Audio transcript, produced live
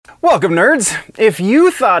Welcome, nerds! If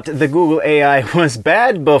you thought the Google AI was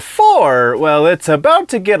bad before, well, it's about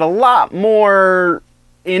to get a lot more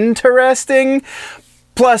interesting.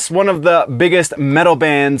 Plus, one of the biggest metal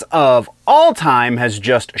bands of all time has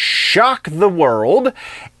just shocked the world.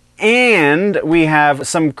 And we have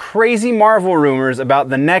some crazy Marvel rumors about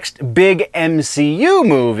the next big MCU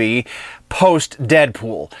movie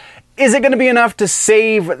post-Deadpool. Is it going to be enough to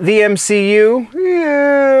save the MCU?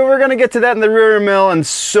 Yeah, we're going to get to that in the rear mill and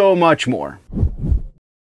so much more.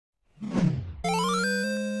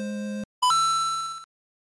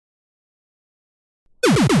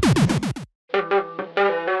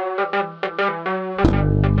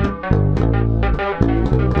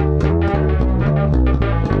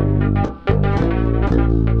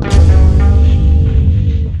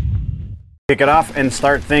 Kick it off and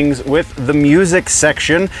start things with the music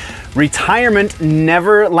section. Retirement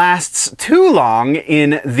never lasts too long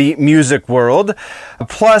in the music world.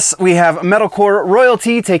 Plus, we have metalcore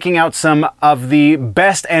royalty taking out some of the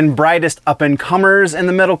best and brightest up-and-comers in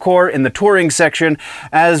the metalcore in the touring section,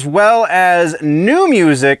 as well as new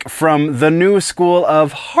music from the new school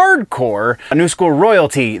of hardcore, a new school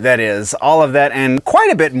royalty, that is. All of that and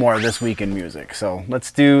quite a bit more this week in music. So let's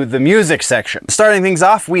do the music section. Starting things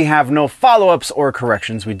off, we have no follow-ups or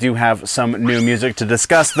corrections. We do have some new music to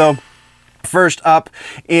discuss, though. First up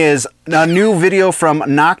is a new video from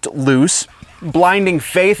Knocked Loose. Blinding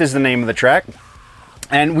Faith is the name of the track.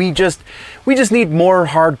 And we just need more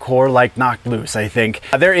hardcore like Knocked Loose, I think.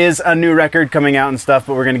 There is a new record coming out and stuff,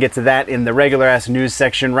 but we're going to get to that in the regular ass news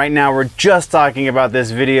section. Right now, we're just talking about this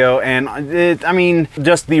video, and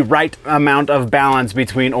just the right amount of balance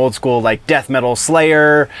between old school like death metal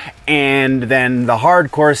Slayer and then the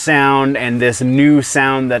hardcore sound and this new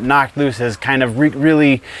sound that Knocked Loose has kind of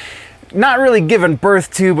really not really given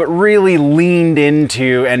birth to, but really leaned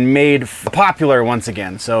into and made popular once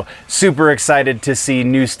again. So super excited to see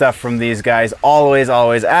new stuff from these guys. Always,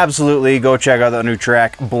 absolutely go check out the new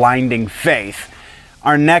track, Blinding Faith.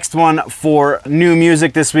 Our next one for new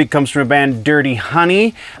music this week comes from a band, Dirty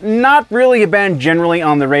Honey. Not really a band generally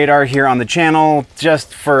on the radar here on the channel,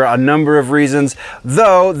 just for a number of reasons.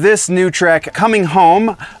 Though this new track, Coming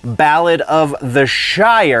Home, Ballad of the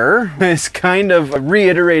Shire, is kind of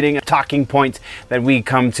reiterating a talking point that we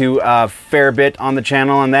come to a fair bit on the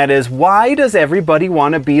channel, and that is, why does everybody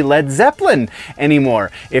want to be Led Zeppelin anymore?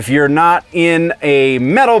 If you're not in a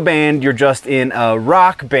metal band, you're just in a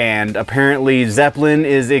rock band. Apparently, Zeppelin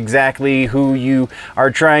is exactly who you are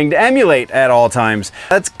trying to emulate at all times.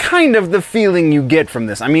 That's kind of the feeling you get from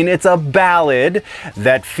this. I mean, it's a ballad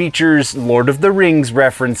that features Lord of the Rings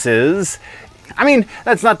references. I mean,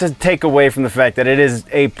 that's not to take away from the fact that it is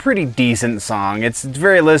a pretty decent song. It's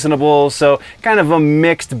very listenable, so kind of a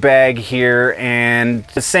mixed bag here, and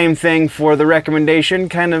the same thing for the recommendation.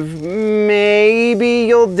 Kind of maybe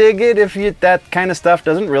you'll dig it if that kind of stuff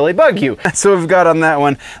doesn't really bug you. That's what we've got on that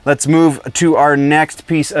one. Let's move to our next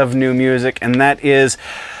piece of new music, and that is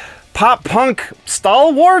pop punk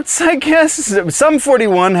stalwarts, I guess. Sum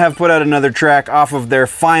 41 have put out another track off of their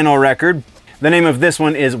final record. The name of this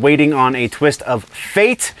one is Waiting on a Twist of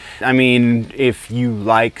Fate. I mean, if you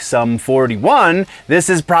like Sum 41,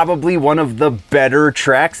 this is probably one of the better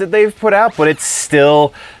tracks that they've put out, but it's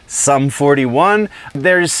still Sum 41.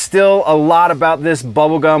 There's still a lot about this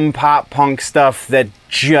bubblegum pop punk stuff that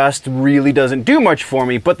just really doesn't do much for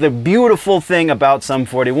me. But the beautiful thing about Sum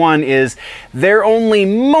 41 is they're only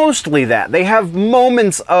mostly that. They have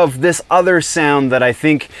moments of this other sound that I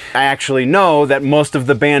think I actually know that most of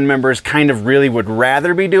the band members kind of really would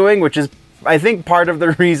rather be doing, which is I think part of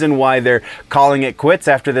the reason why they're calling it quits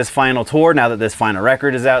after this final tour, now that this final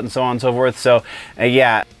record is out and so on and so forth. So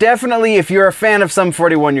yeah, definitely if you're a fan of Sum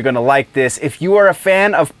 41, you're going to like this. If you are a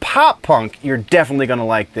fan of pop punk, you're definitely going to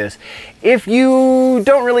like this. If you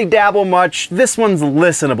don't really dabble much, this one's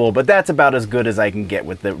listenable, but that's about as good as I can get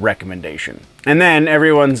with the recommendation. And then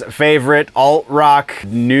everyone's favorite alt-rock,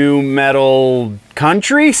 new metal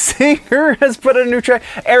country singer has put out a new track.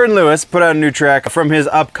 Aaron Lewis put out a new track from his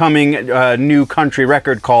upcoming new country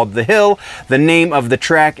record called The Hill. The name of the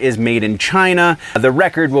track is Made in China. The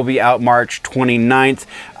record will be out March 29th.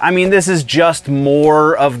 I mean, this is just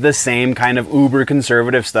more of the same kind of uber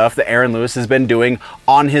conservative stuff that Aaron Lewis has been doing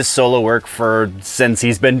on his solo work since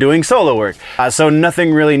he's been doing solo work. So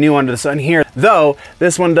nothing really new under the sun here. Though,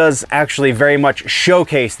 this one does actually very much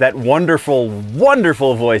showcase that wonderful,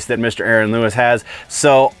 wonderful voice that Mr. Aaron Lewis has.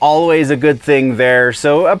 So always a good thing there.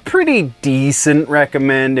 So a pretty decent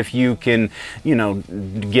recommend if you can,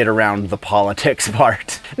 get around the politics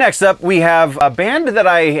part. Next up, we have a band that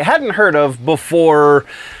I hadn't heard of before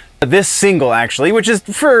this single, actually, which is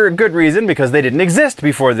for good reason because they didn't exist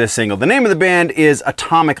before this single. The name of the band is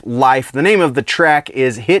Atomic Life. The name of the track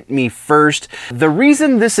is Hit Me First. The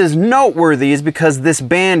reason this is noteworthy is because this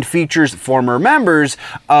band features former members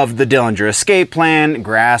of the Dillinger Escape Plan,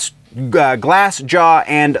 Glassjaw,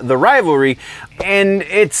 and The Rivalry, and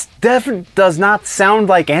it does not sound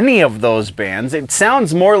like any of those bands. It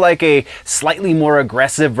sounds more like a slightly more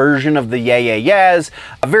aggressive version of the Yeah Yeah Yeahs.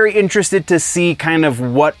 I'm very interested to see kind of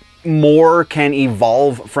what more can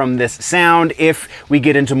evolve from this sound, if we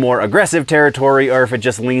get into more aggressive territory or if it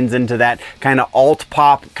just leans into that kind of alt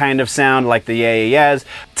pop kind of sound like the Yeah Yeah Yeahs.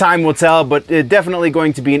 Time will tell, but it's definitely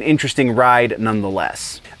going to be an interesting ride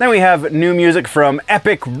nonetheless. Then we have new music from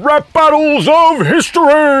Epic Rap Battles of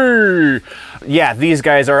History. Yeah, these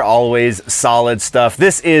guys are always solid stuff.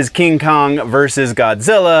 This is King Kong versus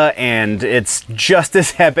Godzilla, and it's just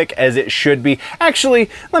as epic as it should be. Actually,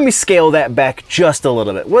 let me scale that back just a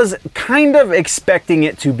little bit. Was kind of expecting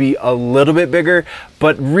it to be a little bit bigger,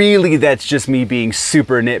 but really that's just me being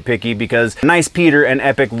super nitpicky because Nice Peter and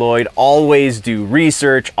Epic Lloyd always do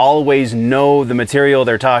research, always know the material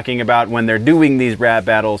they're talking about when they're doing these rap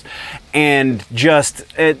battles, and just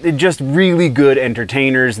really good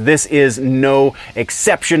entertainers. This is no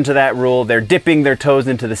exception to that rule. They're dipping their toes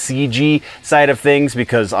into the CG side of things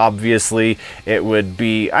because obviously it would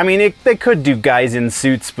be, I mean, they could do guys in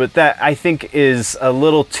suits, but that I think is a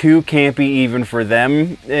little too campy even for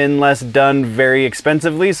them unless done very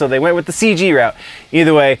expensively, so they went with the CG route.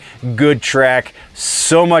 Either way, good track,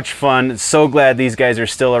 so much fun, so glad these guys are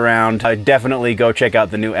still around. Definitely go check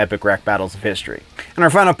out the new Epic Rap Battles of History. And our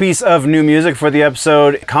final piece of new music for the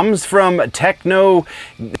episode comes from techno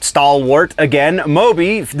stalwart again,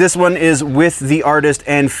 Moby. This one is with the artist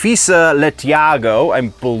Anfisa Letiago. I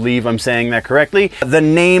believe I'm saying that correctly. The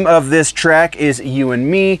name of this track is You and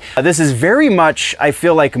Me. This is very much, I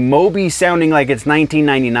feel like, Moby sounding like it's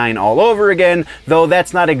 1999 all over again, though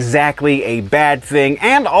that's not exactly a bad thing,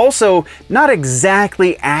 and also not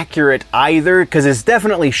exactly accurate either, because it's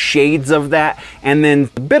definitely shades of that, and then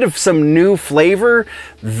a bit of some new flavor,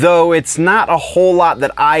 though it's not a whole lot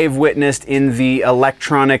that I've witnessed in the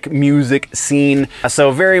electronic music scene.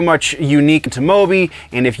 So very much unique to Moby,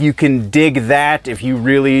 and if you can dig that, if you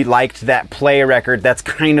really liked that Play record, that's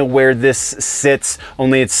kind of where this sits,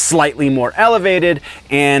 only it's slightly more elevated,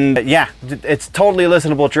 and yeah, it's totally a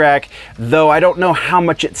listenable track, though I don't know how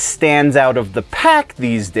much it stands out of the pack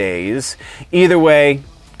these days. Either way,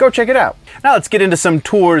 go check it out. Now let's get into some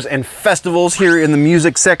tours and festivals here in the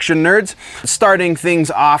music section, nerds. Starting things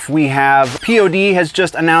off, we have POD has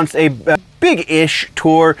just announced a big-ish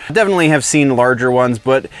tour. Definitely have seen larger ones,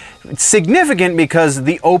 but significant because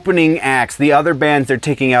the opening acts, the other bands they're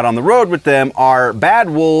taking out on the road with them, are Bad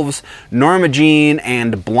Wolves, Norma Jean,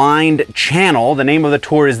 and Blind Channel. The name of the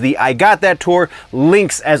tour is the I Got That Tour.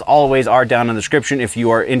 Links, as always, are down in the description if you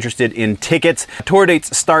are interested in tickets. Tour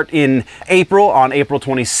dates start in April, on April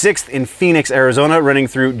 26th in Phoenix, Arizona, running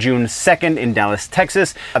through June 2nd in Dallas,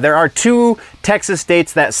 Texas. There are two Texas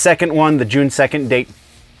dates. That second one, the June 2nd date,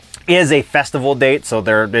 is a festival date, so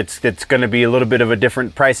it's going to be a little bit of a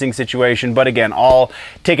different pricing situation, but again, all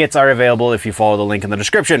tickets are available if you follow the link in the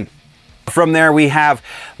description. From there, we have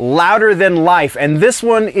Louder Than Life, and this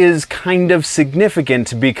one is kind of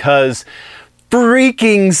significant because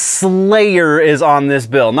freaking Slayer is on this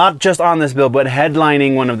bill. Not just on this bill, but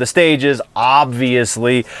headlining one of the stages,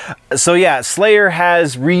 obviously. So yeah, Slayer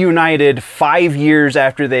has reunited 5 years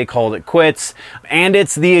after they called it quits, and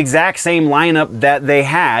it's the exact same lineup that they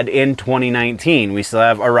had in 2019. We still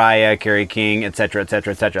have Araya, Kerry King, etc.,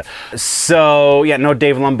 etc., etc. So yeah, no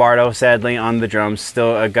Dave Lombardo, sadly, on the drums.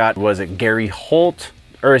 Still got, was it Gary Holt?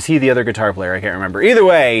 Or is he the other guitar player? I can't remember. Either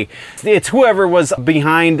way, it's whoever was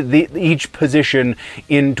behind each position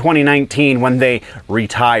in 2019 when they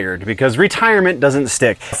retired, because retirement doesn't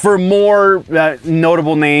stick. For more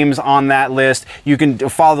notable names on that list, you can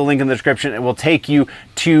follow the link in the description. It will take you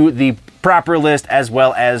to the proper list as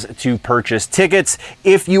well as to purchase tickets.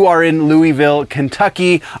 If you are in Louisville,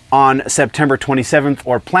 Kentucky on September 27th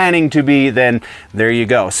or planning to be, then there you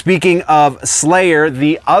go. Speaking of Slayer,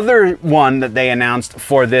 the other one that they announced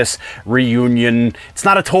for this reunion, it's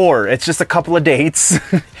not a tour, it's just a couple of dates,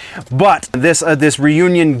 but this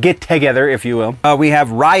reunion get-together, if you will, we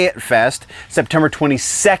have Riot Fest, September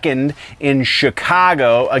 22nd in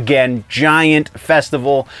Chicago. Again, giant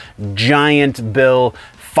festival, giant bill,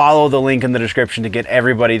 follow the link in the description to get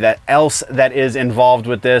everybody else that is involved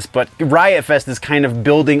with this. But Riot Fest is kind of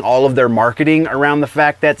building all of their marketing around the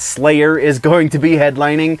fact that Slayer is going to be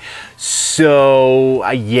headlining. So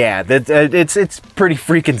yeah, it's pretty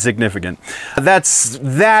freaking significant. That's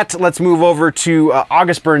that. Let's move over to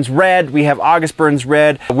August Burns Red. We have August Burns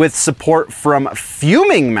Red with support from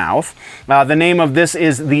Fuming Mouth. The name of this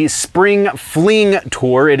is the Spring Fling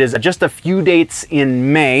Tour. It is just a few dates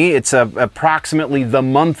in May. It's approximately the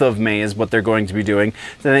month of May is what they're going to be doing.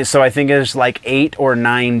 So I think it's like 8 or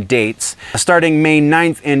 9 dates. Starting May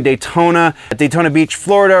 9th in Daytona. At Daytona Beach,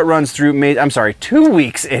 Florida, runs through 2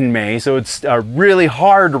 weeks in May. So it's a really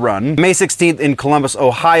hard run. May 16th in Columbus,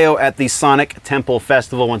 Ohio at the Sonic Temple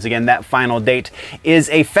Festival. Once again, that final date is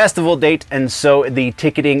a festival date, and so the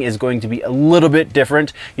ticketing is going to be a little bit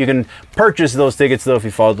different. You can purchase those tickets though if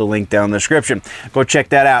you follow the link down in the description. Go check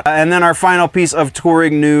that out. And then our final piece of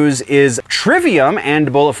touring news is Trivium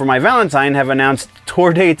and Bullet for My Valentine have announced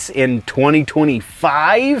tour dates in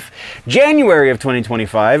 2025, January of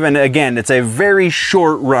 2025. And again, it's a very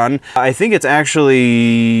short run. I think it's actually,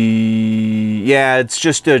 yeah, it's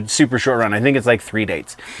just a super short run. I think it's like 4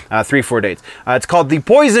 dates. It's called the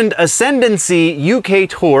Poisoned Ascendancy UK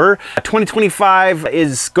Tour. 2025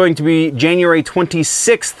 is going to be January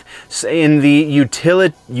 26th in the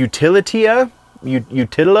Utila,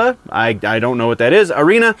 I don't know what that is,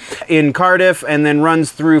 Arena in Cardiff, and then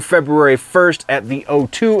runs through February 1st at the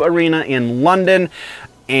O2 Arena in London.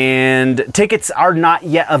 And tickets are not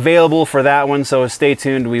yet available for that one, so stay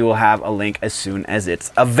tuned. We will have a link as soon as it's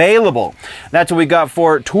available. That's what we got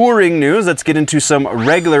for touring news. Let's get into some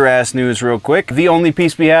regular ass news real quick. The only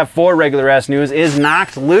piece we have for regular ass news is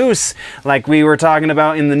Knocked Loose. Like we were talking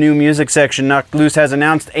about in the new music section, Knocked Loose has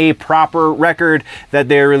announced a proper record that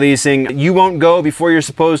they're releasing. You Won't Go Before You're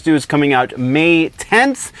Supposed To is coming out May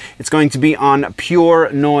 10th. It's going to be on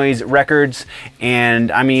Pure Noise Records.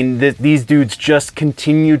 And I mean, these dudes just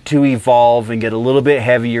continue to evolve and get a little bit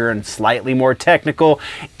heavier and slightly more technical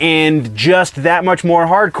and just that much more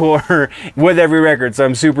hardcore with every record. So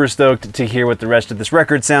I'm super stoked to hear what the rest of this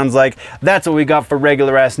record sounds like. That's what we got for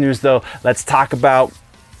regular ass news though. Let's talk about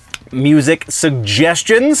music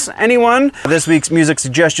suggestions. Anyone? This week's music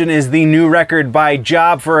suggestion is the new record by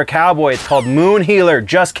Job for a Cowboy. It's called Moon Healer.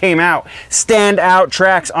 Just came out. Standout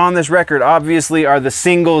tracks on this record obviously are the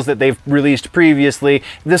singles that they've released previously.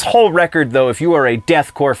 This whole record though, if you are a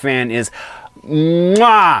deathcore fan, is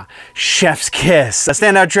mwah, chef's kiss. The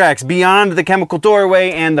standout tracks Beyond the Chemical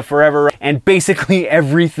Doorway and The Forever, and basically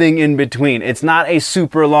everything in between. It's not a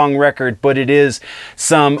super long record, but it is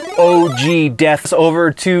some OG deaths.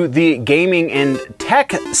 Over to the gaming and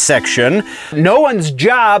tech section. No one's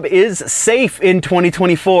job is safe in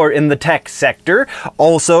 2024 in the tech sector.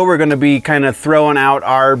 Also, we're going to be kind of throwing out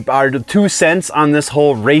our 2 cents on this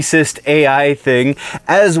whole racist AI thing,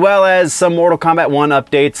 as well as some Mortal Kombat 1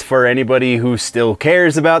 updates for anybody who still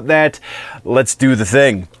cares about that. Let's do the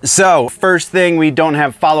thing. So first thing, we don't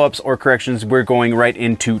have follow-ups or corrections. We're going right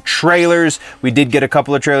into trailers. We did get a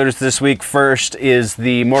couple of trailers this week. First is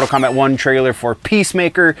the Mortal Kombat 1 trailer for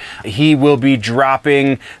Peacemaker. He will be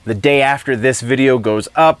dropping the day after this video goes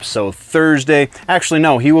up, so Thursday. Actually,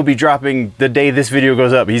 no, he will be dropping the day this video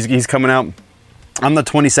goes up. He's coming out on the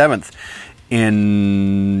 27th.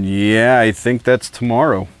 Yeah, I think that's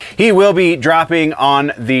tomorrow. He will be dropping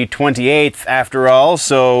on the 28th after all,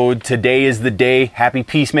 so today is the day. Happy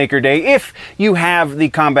Peacemaker Day. If you have the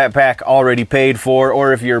combat pack already paid for,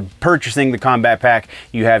 or if you're purchasing the combat pack,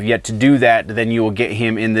 you have yet to do that, then you will get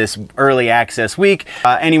him in this early access week.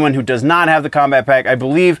 Anyone who does not have the combat pack, I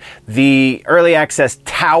believe the early access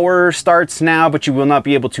tower starts now, but you will not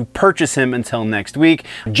be able to purchase him until next week.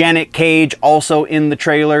 Janet Cage, also in the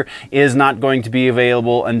trailer, is not going to be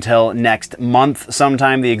available until next month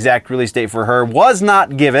sometime. The exact release date for her was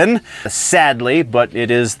not given, sadly, but it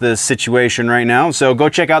is the situation right now. So go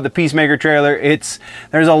check out the Peacemaker trailer.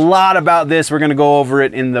 There's a lot about this. We're going to go over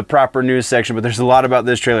it in the proper news section, but there's a lot about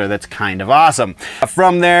this trailer that's kind of awesome.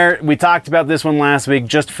 From there, we talked about this one last week,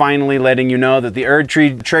 just finally letting you know that the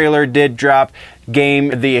Erdtree trailer did drop.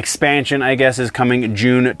 The expansion, I guess, is coming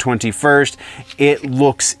June 21st. It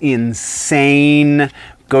looks insane.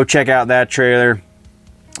 Go check out that trailer.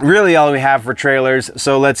 Really all we have for trailers,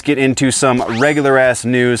 so let's get into some regular ass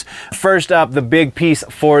news. First up, the big piece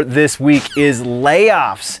for this week is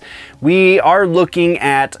layoffs. We are looking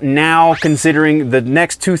at now, considering the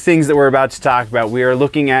next 2 things that we're about to talk about, we are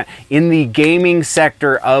looking at in the gaming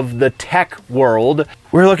sector of the tech world.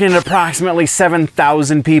 We're looking at approximately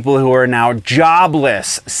 7,000 people who are now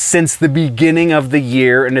jobless since the beginning of the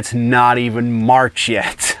year, and it's not even March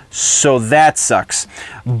yet. So that sucks.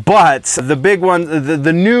 But the big one,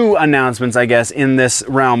 the new announcements, I guess, in this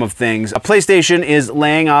realm of things, PlayStation is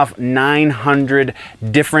laying off 900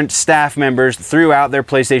 different staff members throughout their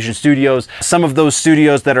PlayStation studios. Some of those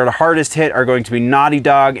studios that are the hardest hit are going to be Naughty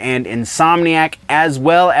Dog and Insomniac, as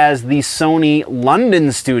well as the Sony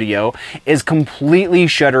London studio is completely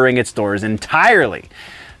shuttering its doors entirely.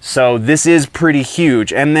 So this is pretty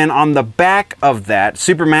huge. And then on the back of that,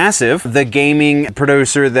 Supermassive, the gaming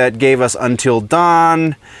producer that gave us Until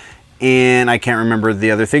Dawn, and I can't remember the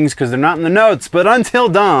other things because they're not in the notes, but Until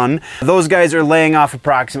Dawn, those guys are laying off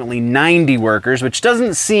approximately 90 workers, which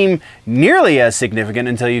doesn't seem nearly as significant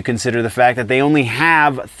until you consider the fact that they only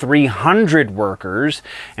have 300 workers,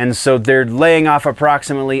 and so they're laying off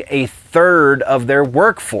approximately a third of their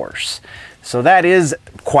workforce. So that is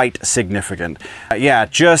quite significant. Yeah,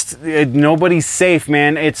 just nobody's safe,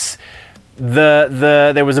 man. It's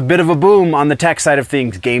there was a bit of a boom on the tech side of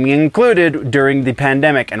things, gaming included, during the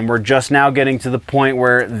pandemic, and we're just now getting to the point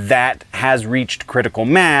where that has reached critical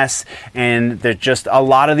mass, and that just a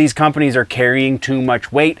lot of these companies are carrying too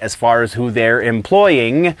much weight as far as who they're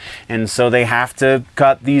employing, and so they have to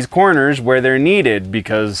cut these corners where they're needed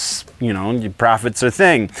because, you know, profit's a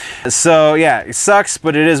thing. So yeah, it sucks,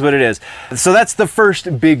 but it is what it is. So that's the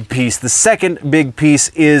first big piece. The second big piece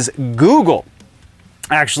is Google.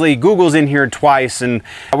 Actually, Google's in here twice, and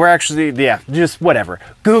we're actually, yeah, just whatever.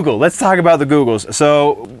 Google, let's talk about the Googles.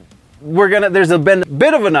 So there's been a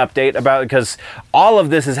bit of an update about, because all of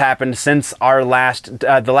this has happened since our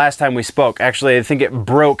the last time we spoke. Actually, I think it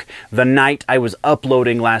broke the night I was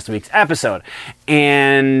uploading last week's episode.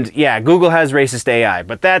 And yeah, Google has racist AI,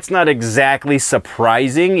 but that's not exactly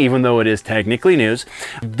surprising, even though it is technically news.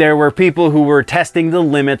 There were people who were testing the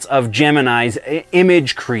limits of Gemini's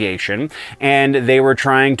image creation, and they were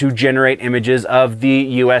trying to generate images of the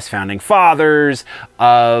US founding fathers,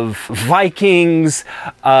 of Vikings,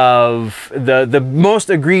 of the most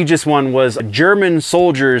egregious one was German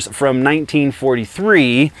soldiers from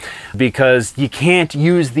 1943, because you can't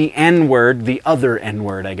use the N-word, the other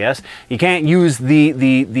N-word, I guess. You can't use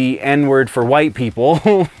the N-word for white people,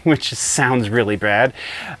 which sounds really bad.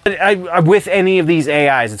 With any of these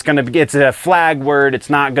AIs, it's a flag word. It's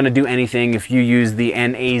not going to do anything if you use the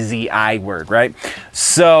N-A-Z-I word, right?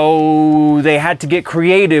 So they had to get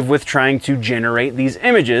creative with trying to generate these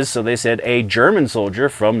images. So they said a German soldier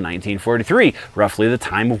from 1943, roughly the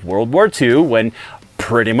time of World War II, when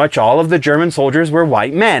pretty much all of the German soldiers were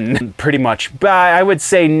white men. Pretty much. But I would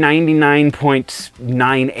say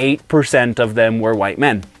 99.98% of them were white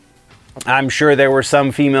men. I'm sure there were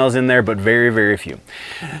some females in there, but very, very few.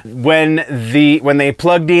 When they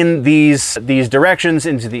plugged in these directions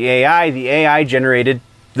into the AI generated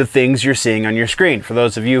the things you're seeing on your screen. For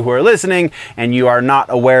those of you who are listening and you are not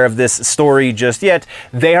aware of this story just yet,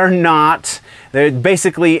 they're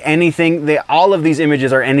basically anything, all of these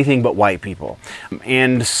images are anything but white people.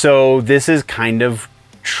 And so this is kind of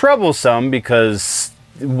troublesome, because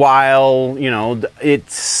while, you know,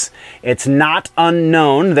 it's not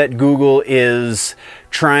unknown that Google is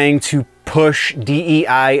trying to push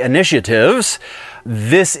DEI initiatives,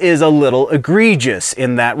 this is a little egregious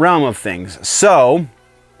in that realm of things. So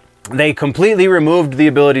they completely removed the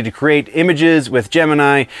ability to create images with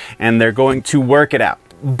Gemini, and they're going to work it out.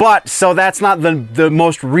 But, so that's not the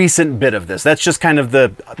most recent bit of this. That's just kind of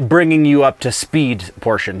the bringing you up to speed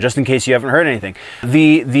portion, just in case you haven't heard anything.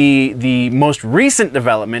 The most recent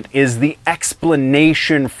development is the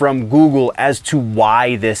explanation from Google as to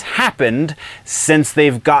why this happened, since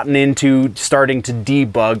they've gotten into starting to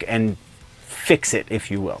debug and fix it,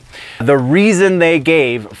 if you will. The reason they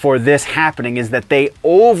gave for this happening is that they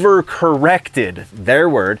overcorrected, their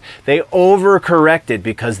word, they overcorrected,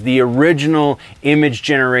 because the original image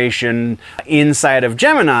generation inside of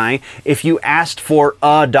Gemini, if you asked for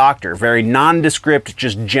a doctor, very nondescript,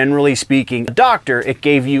 just generally speaking, a doctor, it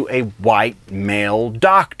gave you a white male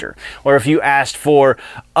doctor. Or if you asked for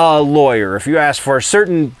a lawyer, if you asked for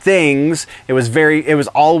certain things, it was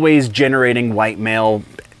always generating white male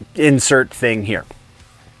insert thing here,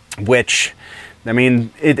 which, I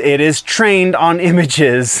mean, it is trained on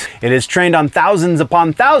images. It is trained on thousands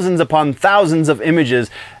upon thousands upon thousands of images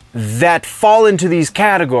that fall into these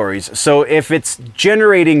categories. So if it's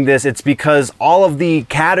generating this, it's because all of the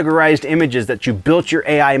categorized images that you built your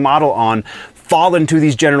AI model on fall into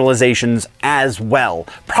these generalizations as well.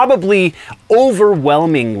 Probably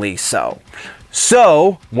overwhelmingly so.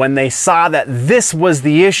 So when they saw that this was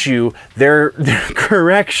the issue, their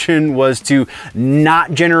correction was to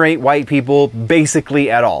not generate white people basically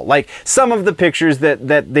at all. Like some of the pictures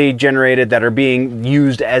that they generated that are being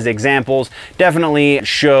used as examples definitely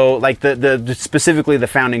show, like the specifically the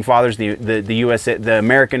founding fathers, the US, the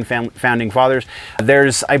American founding fathers.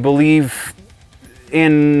 There's, I believe,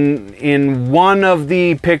 in one of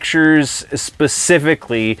the pictures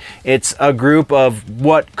specifically, it's a group of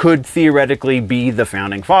what could theoretically be the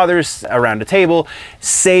founding fathers around a table,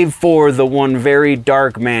 save for the one very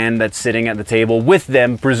dark man that's sitting at the table with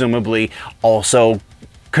them, presumably also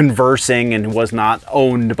conversing and was not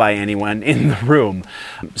owned by anyone in the room.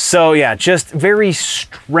 So yeah, just very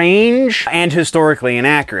strange and historically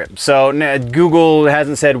inaccurate. So Google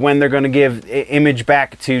hasn't said when they're going to give image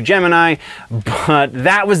back to Gemini, but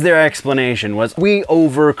that was their explanation, was we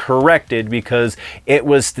overcorrected because it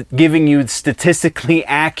was giving you statistically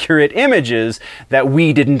accurate images that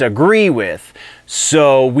we didn't agree with.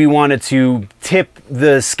 So we wanted to tip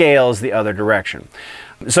the scales the other direction.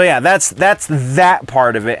 So yeah, that's that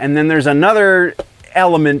part of it. And then there's another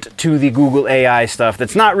element to the Google AI stuff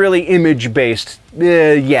that's not really image-based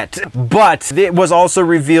yet, but it was also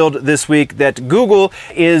revealed this week that Google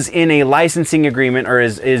is in a licensing agreement, or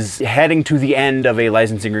is heading to the end of a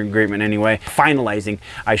licensing agreement anyway, finalizing,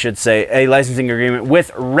 I should say, a licensing agreement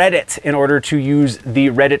with Reddit in order to use the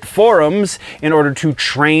Reddit forums in order to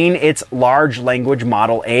train its large language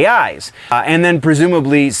model AIs. And then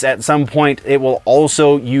presumably at some point it will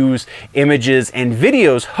also use images and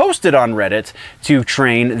videos hosted on Reddit to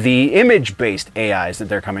train the image-based AIs that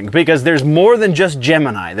they're coming, because there's more than just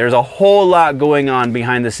Gemini. There's a whole lot going on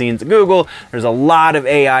behind the scenes at Google. There's a lot of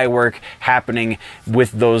AI work happening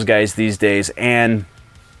with those guys these days, and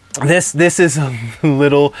this is a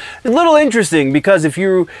little interesting, because if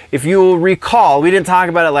you'll recall, we didn't talk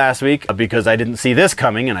about it last week because I didn't see this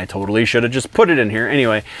coming, and I totally should have just put it in here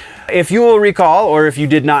anyway. If you will recall, or if you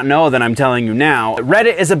did not know, then I'm telling you now,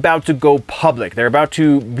 Reddit is about to go public. They're about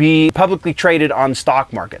to be publicly traded on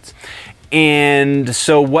stock markets. And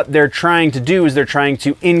so what they're trying to do is they're trying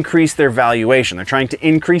to increase their valuation. They're trying to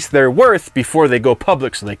increase their worth before they go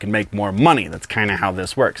public so they can make more money. That's kind of how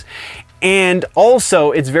this works. And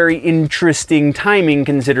also, it's very interesting timing,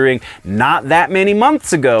 considering not that many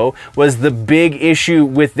months ago was the big issue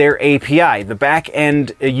with their API. The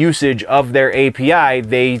back-end usage of their API,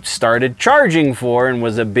 they started charging for and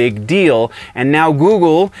was a big deal. And now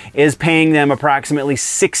Google is paying them approximately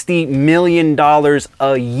 $60 million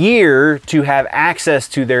a year to have access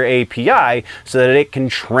to their API so that it can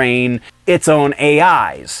train its own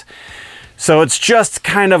AIs. So it's just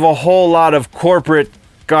kind of a whole lot of corporate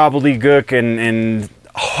gobbledygook, and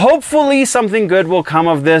hopefully something good will come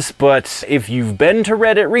of this, but if you've been to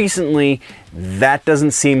Reddit recently, that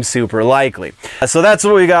doesn't seem super likely. So that's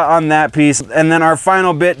what we got on that piece. And then our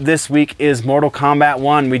final bit this week is Mortal Kombat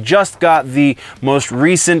 1. We just got the most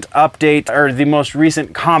recent update, or the most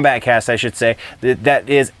recent combat cast, I should say, that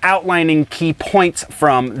is outlining key points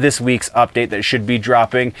from this week's update that should be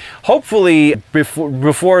dropping hopefully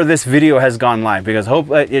before this video has gone live, because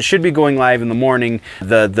it should be going live in the morning,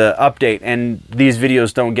 the update, and these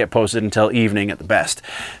videos don't get posted until evening at the best.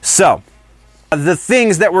 So the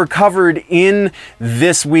things that were covered in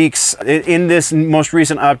this most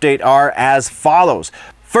recent update are as follows.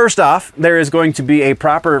 First off, there is going to be a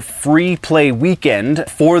proper free play weekend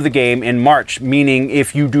for the game in March, meaning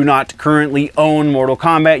if you do not currently own Mortal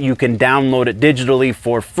Kombat, you can download it digitally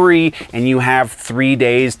for free, and you have 3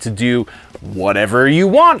 days to do whatever you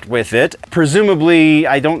want with it. Presumably,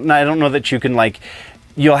 I don't know that you can, like,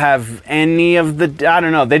 you'll have any of the, I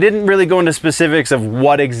don't know. They didn't really go into specifics of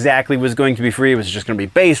what exactly was going to be free. It was just going to be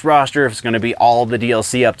base roster, if it's going to be all the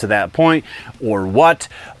DLC up to that point, or what.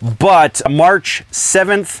 But March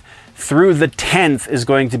 7th through the 10th is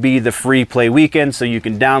going to be the free play weekend, so you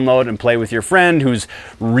can download and play with your friend who's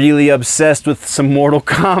really obsessed with some Mortal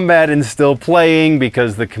Kombat and still playing,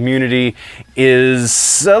 because the community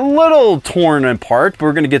is a little torn apart, but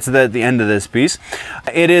we're going to get to that at the end of this piece.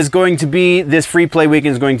 This free play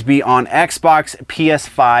weekend is going to be on Xbox,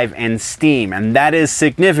 PS5, and Steam, and that is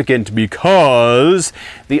significant because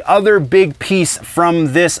the other big piece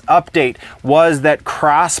from this update was that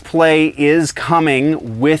crossplay is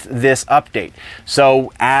coming with this update.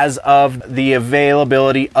 So as of the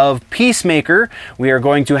availability of Peacemaker, we are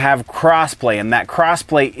going to have crossplay, and that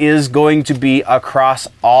crossplay is going to be across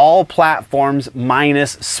all platforms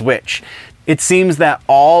minus Switch. It seems that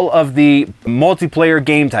all of the multiplayer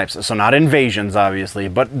game types, so not invasions obviously,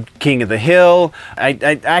 but King of the Hill, I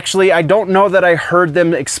don't know that I heard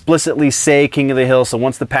them explicitly say King of the Hill, so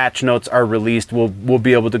once the patch notes are released, we'll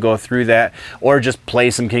be able to go through that, or just play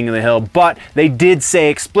some King of the Hill. But they did say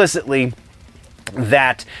explicitly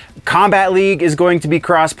that Combat League is going to be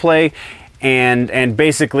crossplay, and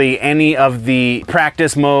basically any of the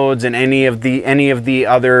practice modes and any of the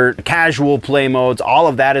other casual play modes, all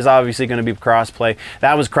of that is obviously going to be crossplay.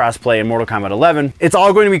 That was crossplay in Mortal Kombat 11. It's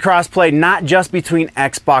all going to be crossplay not just between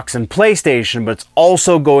Xbox and PlayStation, but it's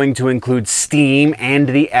also going to include Steam and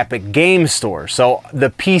the Epic Game Store. So the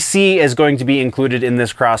PC is going to be included in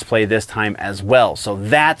this crossplay this time as well. So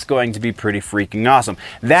that's going to be pretty freaking awesome.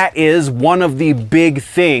 That is one of the big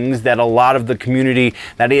things that a lot of the community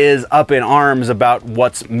that is up in arms about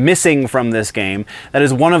what's missing from this game. That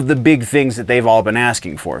is one of the big things that they've all been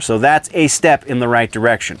asking for. So that's a step in the right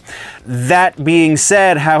direction. That being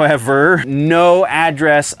said, however, no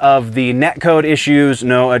address of the netcode issues,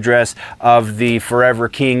 no address of the Forever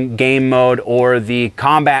King game mode or the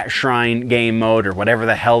Combat Shrine game mode or whatever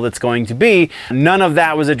the hell that's going to be. None of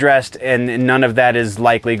that was addressed, and none of that is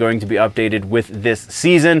likely going to be updated with this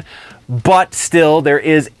season. But still, there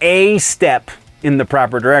is a step in the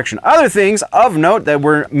proper direction. Other things of note that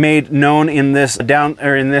were made known in this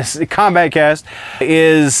combat cast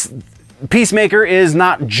is Peacemaker is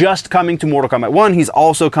not just coming to Mortal Kombat 1, he's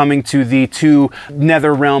also coming to the 2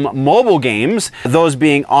 NetherRealm mobile games, those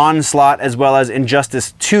being Onslaught as well as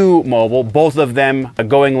Injustice 2 mobile, both of them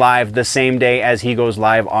going live the same day as he goes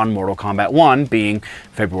live on Mortal Kombat 1, being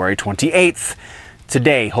February 28th.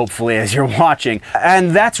 Today, hopefully, as you're watching.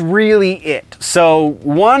 And that's really it. So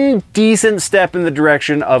one decent step in the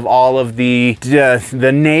direction of all of the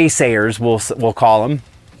naysayers, we'll call them.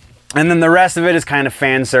 And then the rest of it is kind of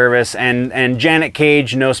fan service, and Janet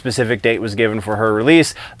Cage, no specific date was given for her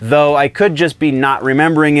release, though I could just be not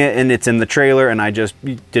remembering it and it's in the trailer and I just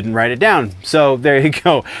didn't write it down. So there you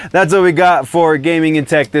go. That's what we got for Gaming and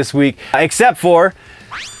Tech this week, except for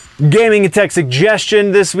Gaming and Tech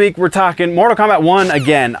suggestion this week. We're talking Mortal Kombat 1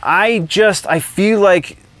 again. I feel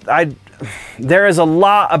like there is a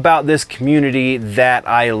lot about this community that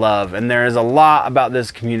I love, and there is a lot about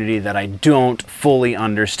this community that I don't fully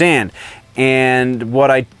understand. And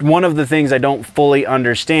one of the things I don't fully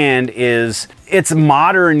understand is it's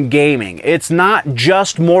modern gaming. It's not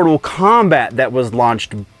just Mortal Kombat that was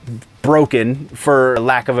launched broken, for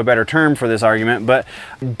lack of a better term for this argument, but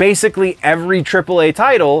basically every AAA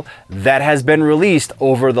title that has been released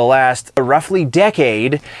over the last roughly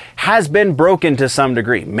decade has been broken to some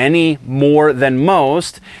degree, many more than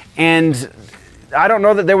most. And I don't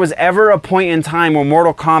know that there was ever a point in time where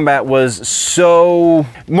Mortal Kombat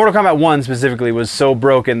 1 specifically was so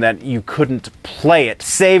broken that you couldn't play it,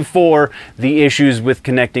 save for the issues with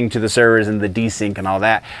connecting to the servers and the desync and all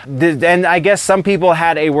that. And I guess some people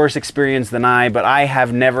had a worse experience than I, but I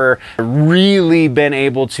have never really been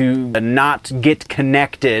able to not get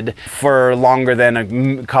connected for longer than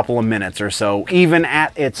a couple of minutes or so, even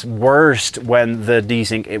at its worst when the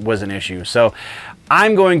desync it was an issue. So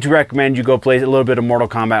I'm going to recommend you go play a little bit of Mortal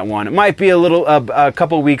Kombat 1. It might be a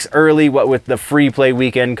couple weeks early, what with the free play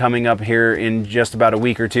weekend coming up here in just about a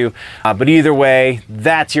week or two. But either way,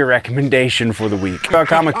 that's your recommendation for the week. About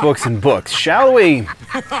comic books and books, shall we?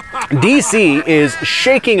 DC is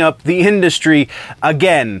shaking up the industry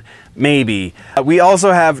again. Maybe. We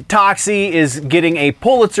also have Toxie is getting a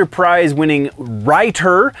Pulitzer Prize winning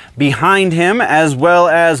writer behind him, as well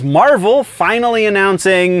as Marvel finally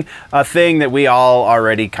announcing a thing that we all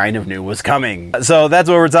already kind of knew was coming. So that's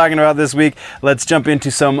what we're talking about this week. Let's jump into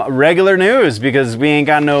some regular news, because we ain't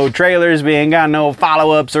got no trailers, we ain't got no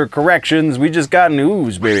follow-ups or corrections, we just got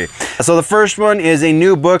news, baby. So the first one is a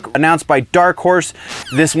new book announced by Dark Horse.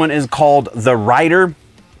 This one is called The Writer.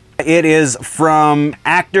 It is from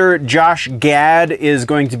actor Josh Gad is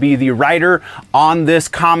going to be the writer on this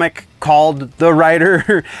comic called The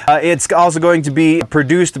Writer. It's also going to be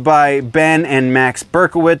produced by Ben and Max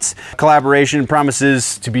Berkowitz. Collaboration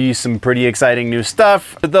promises to be some pretty exciting new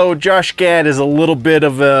stuff, though Josh Gad is a little bit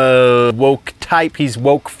of a woke type. He's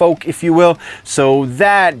woke folk, if you will, so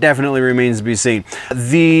that definitely remains to be seen.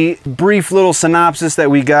 The brief little synopsis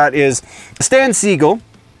that we got is Stan Siegel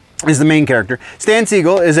is the main character. Stan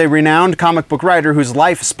Siegel is a renowned comic book writer whose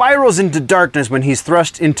life spirals into darkness when he's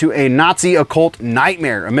thrust into a Nazi occult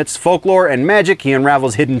nightmare. Amidst folklore and magic, he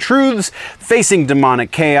unravels hidden truths, facing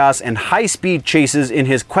demonic chaos and high-speed chases in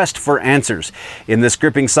his quest for answers. In this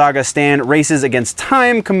gripping saga, Stan races against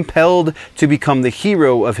time, compelled to become the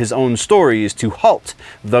hero of his own stories to halt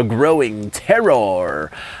the growing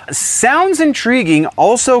terror. Sounds intriguing,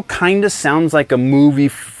 also kind of sounds like a movie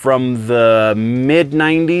from the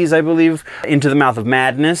mid-90s, I believe. Into the Mouth of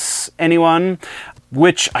Madness, anyone?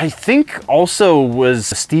 Which I think also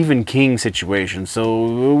was a Stephen King situation.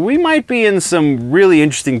 So we might be in some really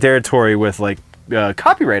interesting territory with like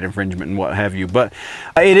copyright infringement and what have you. But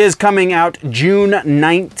it is coming out June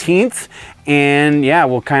 19th. And yeah,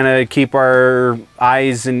 we'll kind of keep our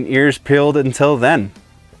eyes and ears peeled until then.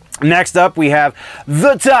 Next up, we have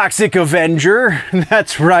the Toxic Avenger.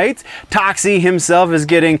 That's right. Toxie himself is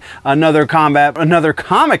getting another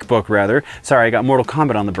comic book, rather. Sorry, I got Mortal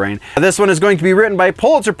Kombat on the brain. This one is going to be written by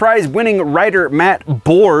Pulitzer Prize winning writer Matt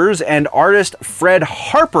Bors and artist Fred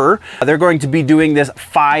Harper. They're going to be doing this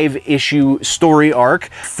 5-issue story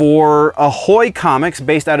arc for Ahoy Comics,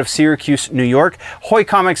 based out of Syracuse, New York. Ahoy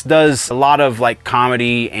Comics does a lot of like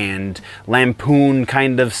comedy and lampoon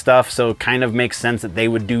kind of stuff, so it kind of makes sense that they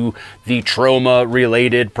would do the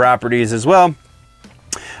trauma-related properties as well.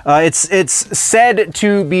 It's said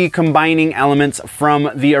to be combining elements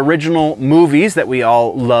from the original movies that we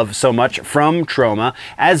all love so much from Troma,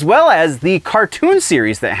 as well as the cartoon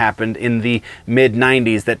series that happened in the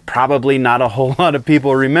mid-90s that probably not a whole lot of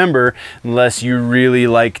people remember unless you really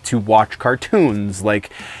like to watch cartoons like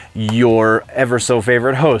your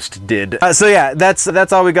ever-so-favorite host did. So yeah,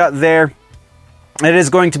 that's all we got there. It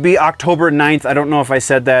is going to be October 9th. I don't know if I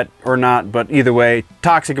said that or not, but either way,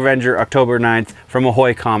 Toxic Avenger, October 9th from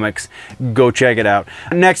Ahoy Comics. Go check it out.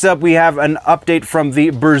 Next up, we have an update from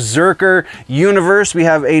the Berserker universe. We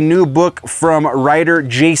have a new book from writer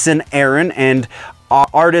Jason Aaron and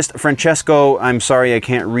artist Francesco. I'm sorry I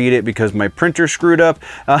can't read it because my printer screwed up.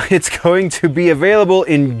 It's going to be available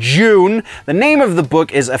in June. The name of the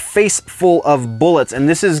book is A Face Full of Bullets, and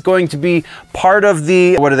this is going to be part of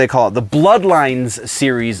the, what do they call it? The Bloodlines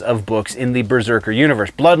series of books in the Berserker universe.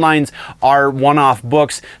 Bloodlines are one-off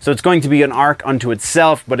books, so it's going to be an arc unto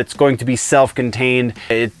itself, but it's going to be self-contained.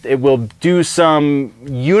 It will do some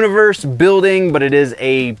universe building, but it is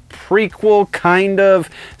a prequel kind of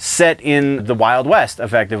set in the Wild West.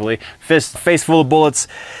 Effectively. Face Full of Bullets.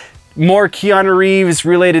 More Keanu Reeves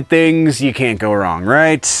related things. You can't go wrong,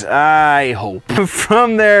 right? I hope.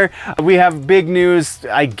 From there, we have big news,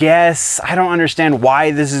 I guess. I don't understand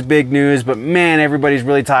why this is big news, but man, everybody's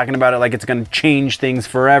really talking about it like it's going to change things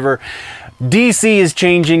forever. DC is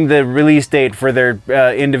changing the release date for their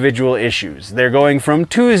individual issues. They're going from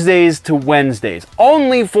Tuesdays to Wednesdays.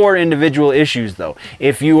 Only for individual issues, though.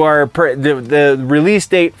 If you are the release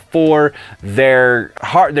date for their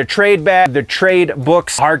trade bag, their trade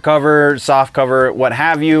books, hardcover, softcover, what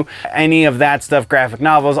have you, any of that stuff, graphic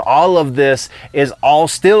novels, all of this is all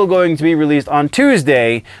still going to be released on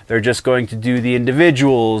Tuesday. They're just going to do the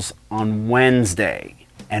individuals on Wednesday.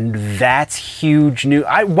 And that's huge news.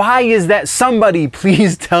 Why is that? Somebody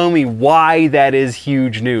please tell me why that is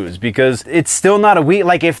huge news. Because it's still not a week.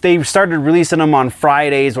 Like if they started releasing them on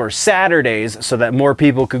Fridays or Saturdays so that more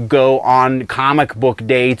people could go on comic book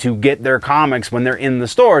day to get their comics when they're in the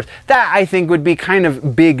stores, that I think would be kind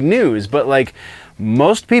of big news. But like,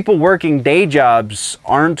 most people working day jobs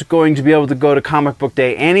aren't going to be able to go to comic book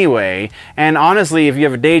day anyway. And honestly, if you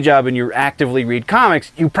have a day job and you actively read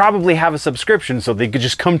comics, you probably have a subscription so they could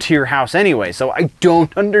just come to your house anyway. So I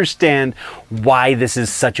don't understand why this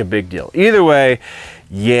is such a big deal. Either way,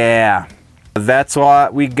 yeah, that's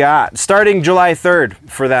what we got. Starting July 3rd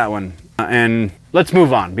for that one. And let's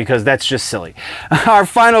move on because that's just silly. Our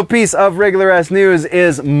final piece of regular ass news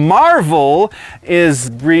is Marvel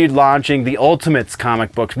is relaunching the Ultimates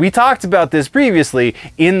comic books. We talked about this previously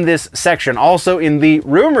in this section, also in the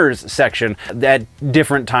rumors section at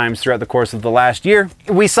different times throughout the course of the last year.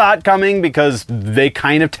 We saw it coming because they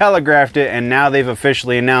kind of telegraphed it and now they've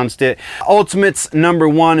officially announced it. Ultimates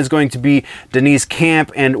 #1 is going to be Denise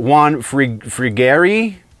Camp and Juan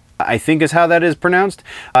Frigeri, I think is how that is pronounced.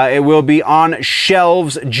 It will be on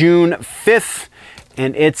shelves June 5th,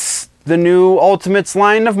 and it's the new Ultimates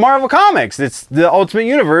line of Marvel Comics. It's the Ultimate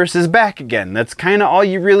Universe is back again. That's kind of all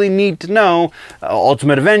you really need to know.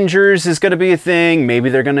 Ultimate Avengers is going to be a thing.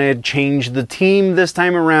 Maybe they're going to change the team this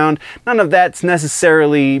time around. None of that's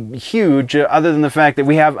necessarily huge, other than the fact that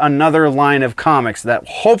we have another line of comics that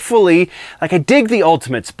hopefully, like I dig the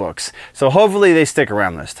Ultimates books, so hopefully they stick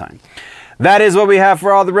around this time. That is what we have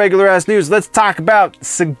for all the regular ass news. Let's talk about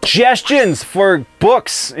suggestions for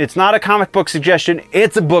books. It's not a comic book suggestion,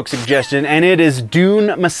 it's a book suggestion, and it is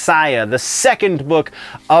Dune Messiah. The second book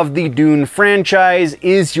of the Dune franchise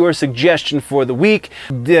is your suggestion for the week.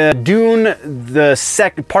 The Dune,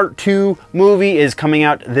 the part 2 movie is coming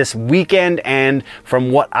out this weekend, and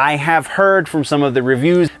from what I have heard from some of the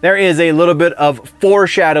reviews, there is a little bit of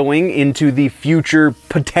foreshadowing into the future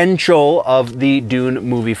potential of the Dune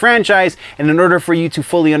movie franchise. And in order for you to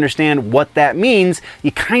fully understand what that means,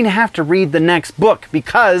 you kind of have to read the next book,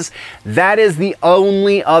 because that is the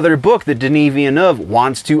only other book that Denis Villeneuve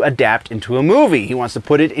wants to adapt into a movie. He wants to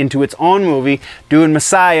put it into its own movie, Dune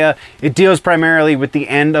Messiah. It deals primarily with the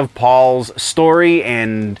end of Paul's story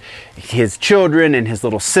and his children and his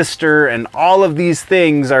little sister, and all of these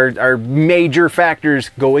things are major factors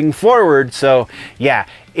going forward. So yeah,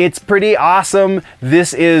 it's pretty awesome.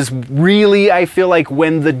 This is really, I feel like,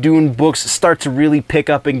 when the Dune books start to really pick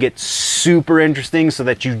up and get super interesting, so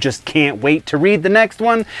that you just can't wait to read the next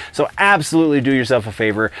one. So absolutely do yourself a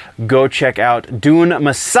favor. Go check out Dune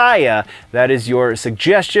Messiah. That is your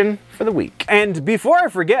suggestion for the week. And before I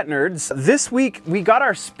forget, nerds, this week we got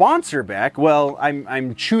our sponsor back. Well,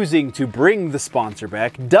 I'm choosing to bring the sponsor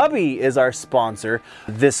back. Dubby is our sponsor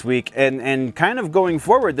this week, and kind of going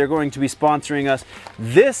forward, they're going to be sponsoring us.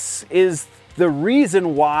 This is the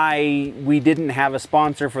reason why we didn't have a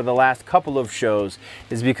sponsor for the last couple of shows,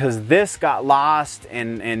 is because this got lost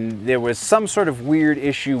and there was some sort of weird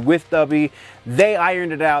issue with Dubby. They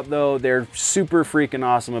ironed it out though. They're super freaking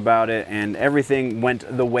awesome about it, and everything went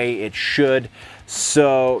the way it should.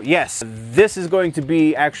 So yes, this is going to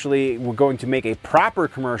be, actually, we're going to make a proper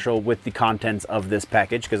commercial with the contents of this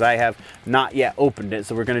package, because I have not yet opened it.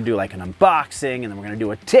 So we're going to do like an unboxing, and then we're going to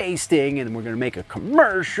do a tasting, and then we're going to make a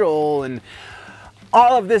commercial, and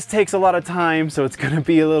all of this takes a lot of time, so it's going to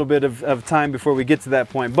be a little bit of time before we get to that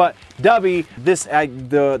point. But Dubby,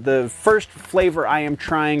 the first flavor I am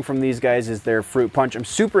trying from these guys is their fruit punch. I'm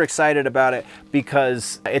super excited about it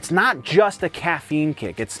because it's not just a caffeine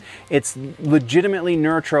kick. It's legitimately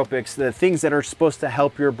neurotropics, the things that are supposed to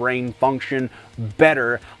help your brain function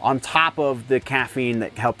better, on top of the caffeine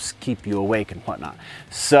that helps keep you awake and whatnot.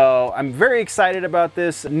 So I'm very excited about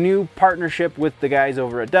this new partnership with the guys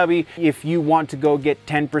over at Dubby. If you want to go get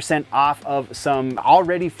 10% off of some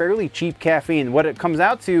already fairly cheap caffeine, what it comes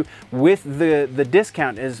out to with the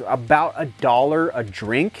discount is about $1 a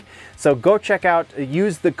drink. So go check out,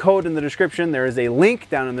 use the code in the description. There is a link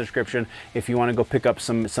down in the description if you want to go pick up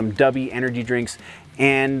some Dubby energy drinks.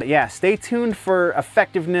 And yeah, stay tuned for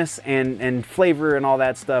effectiveness and flavor and all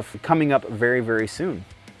that stuff coming up very, very soon.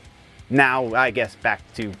 Now, I guess back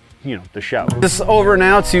to, the show. This is over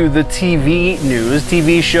now to the TV news,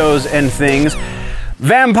 TV shows and things.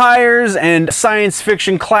 Vampires and science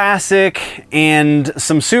fiction classic and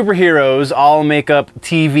some superheroes all make up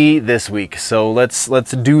TV this week. So let's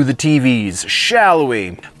do the TVs, shall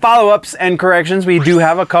we? Follow-ups and corrections, we do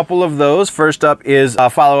have a couple of those. First up is a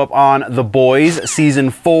follow-up on The Boys. Season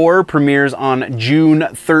 4 premieres on June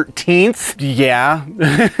 13th. Yeah,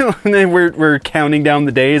 we're counting down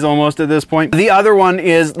the days almost at this point. The other one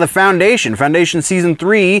is The Foundation. Foundation Season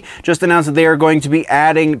 3 just announced that they are going to be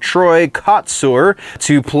adding Troy Kotsur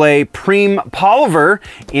to play Prem Pulver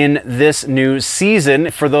in this new season.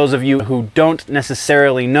 For those of you who don't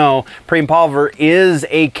necessarily know, Prem Pulver is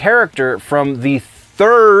a character from the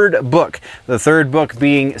third book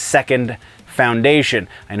being Second Foundation.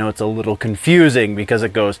 I know it's a little confusing because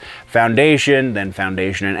it goes Foundation, then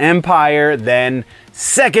Foundation and Empire, then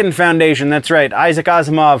Second Foundation. That's right, Isaac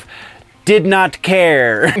Asimov did not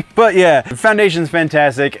care. But yeah, Foundation's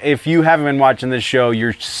fantastic. If you haven't been watching this show,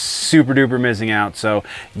 you're super duper missing out. So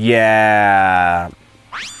yeah,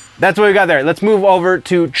 that's what we got there. Let's move over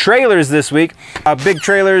to trailers this week. Big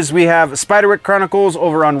trailers, we have Spiderwick Chronicles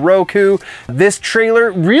over on Roku. This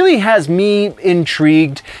trailer really has me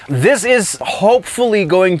intrigued. This is hopefully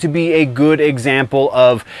going to be a good example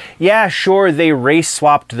of, yeah, sure, they race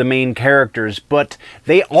swapped the main characters, but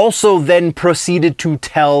they also then proceeded to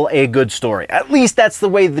tell a good story. At least that's the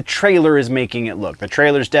way the trailer is making it look. The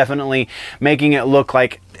trailer's definitely making it look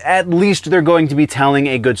like at least they're going to be telling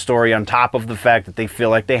a good story, on top of the fact that they feel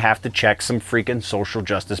like they have to check some freaking social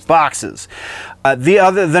justice boxes.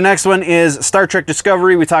 The next one is Star Trek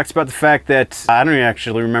Discovery. We talked about the fact that, I don't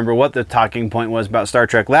actually remember what the talking point was about Star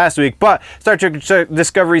Trek last week, but Star Trek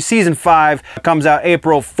Discovery Season 5 comes out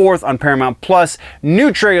April 4th on Paramount Plus.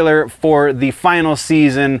 New trailer for the final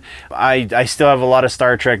season. I still have a lot of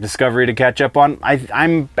Star Trek Discovery to catch up on.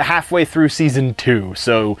 I'm halfway through Season 2,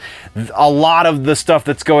 so a lot of the stuff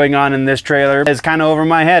that's going on in this trailer is kind of over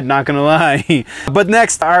my head, not gonna lie. But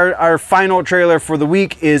next, our final trailer for the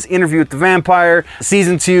week is Interview with the Vampire.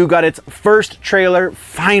 Season 2 got its first trailer,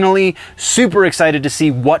 finally. Super excited to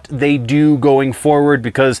see what they do going forward,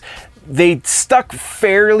 because they stuck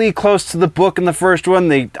fairly close to the book in the first one.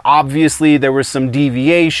 There were some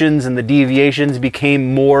deviations, and the deviations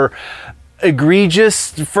became more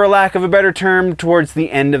egregious, for lack of a better term, towards the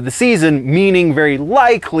end of the season, meaning very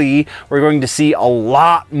likely we're going to see a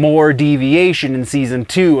lot more deviation in season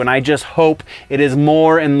 2, and I just hope it is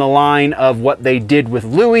more in the line of what they did with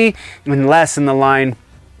Louis and less in the line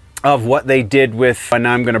of what they did with, and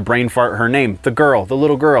now I'm going to brain fart her name, the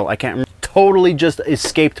little girl, I can't remember. Totally just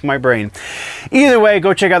escaped my brain. Either way,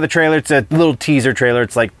 go check out the trailer. It's a little teaser trailer.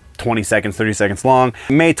 It's like 20 seconds, 30 seconds long.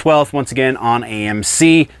 May 12th, once again on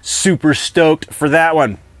AMC. Super stoked for that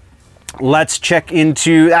one. Let's check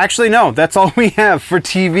into, actually no, that's all we have for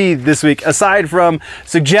TV this week, aside from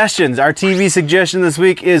suggestions. Our TV suggestion this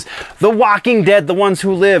week is The Walking Dead, The Ones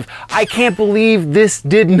Who Live. I can't believe this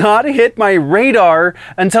did not hit my radar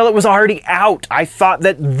until it was already out. I thought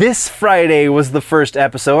that this Friday was the first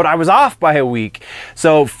episode. I was off by a week.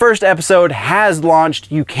 So first episode has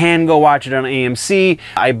launched. You can go watch it on AMC.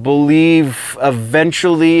 I believe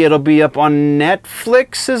eventually it'll be up on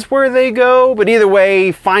Netflix is where they go. But either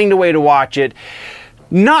way, find a way to watch it.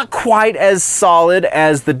 Not quite as solid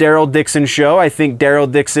as the Daryl Dixon show. I think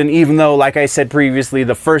Daryl Dixon, even though, like I said previously,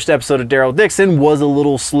 the first episode of Daryl Dixon was a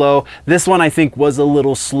little slow, this one I think was a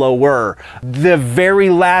little slower. The very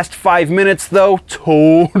last 5 minutes, though,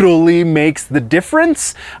 totally makes the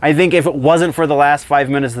difference. I think if it wasn't for the last 5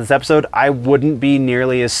 minutes of this episode, I wouldn't be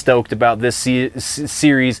nearly as stoked about this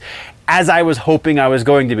series as I was hoping I was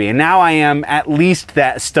going to be. And now I am at least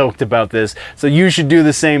that stoked about this. So you should do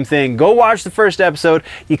the same thing. Go watch the first episode.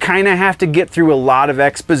 You kind of have to get through a lot of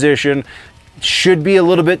exposition. Should be a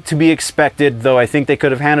little bit to be expected, though I think they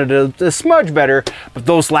could have handled it a smudge better. But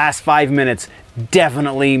those last 5 minutes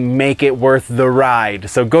definitely make it worth the ride.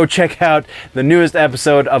 So go check out the newest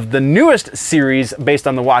episode of the newest series based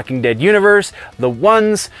on the Walking Dead universe, The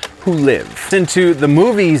Ones Who Live. Into the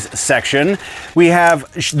movies section, we have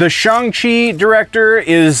the Shang-Chi director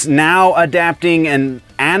is now adapting an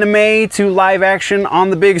anime to live action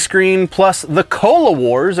on the big screen, plus the Cola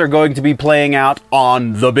Wars are going to be playing out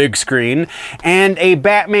on the big screen, and a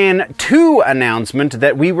Batman 2 announcement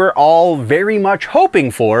that we were all very much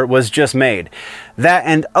hoping for was just made. That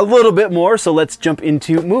and a little bit more, so let's jump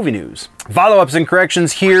into movie news. Follow-ups and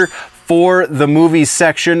corrections here. For the movies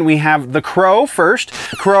section, we have The Crow first.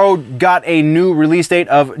 The Crow got a new release date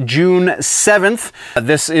of June 7th.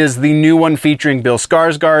 This is the new one featuring Bill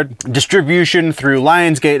Skarsgård. Distribution through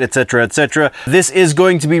Lionsgate, etc., etc. This is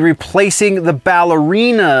going to be replacing The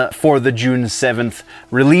Ballerina for the June 7th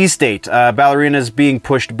release date. Ballerina is being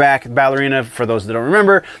pushed back. Ballerina, for those that don't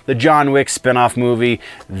remember, the John Wick spin-off movie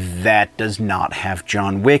that does not have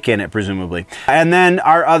John Wick in it, presumably. And then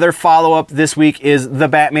our other follow-up this week is The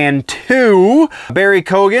Batman 2. Barry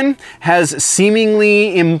Keoghan has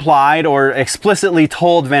seemingly implied or explicitly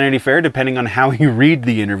told Vanity Fair, depending on how you read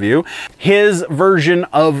the interview, his version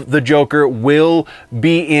of the Joker will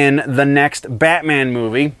be in the next Batman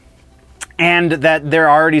movie. And that they're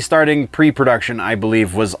already starting pre-production, I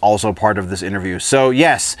believe, was also part of this interview. So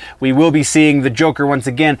yes, we will be seeing the Joker once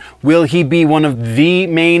again. Will he be one of the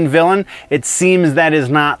main villain? It seems that is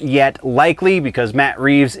not yet likely because Matt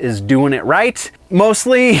Reeves is doing it right,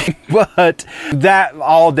 mostly. But that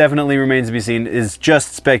all definitely remains to be seen. Is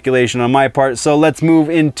just speculation on my part. So let's move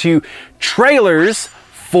into trailers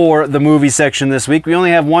for the movie section this week. We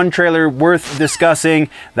only have one trailer worth discussing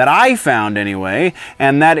that I found anyway,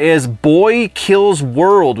 and that is Boy Kills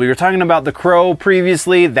World. We were talking about The Crow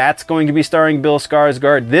previously. That's going to be starring Bill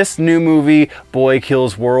Skarsgård. This new movie, Boy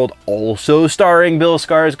Kills World, also starring Bill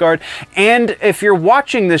Skarsgård. And if you're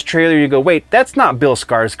watching this trailer, you go, wait, that's not Bill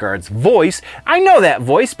Skarsgård's voice. I know that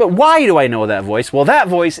voice, but why do I know that voice? Well, that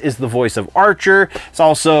voice is the voice of Archer. It's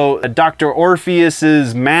also Dr.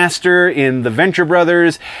 Orpheus's master in The Venture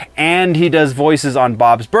Brothers, and he does voices on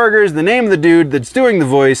Bob's Burgers. The name of the dude that's doing the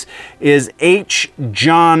voice is H.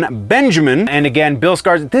 John Benjamin. And again, Bill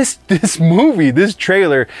Skarsgård. This movie, this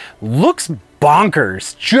trailer looks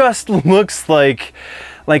bonkers. Just looks like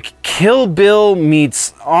Kill Bill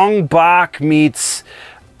meets Ong Bak meets,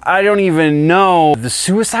 I don't even know, the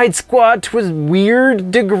Suicide Squad to a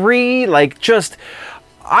weird degree.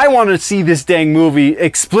 I want to see this dang movie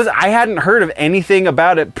explicit. I hadn't heard of anything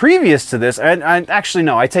about it previous to this. And actually,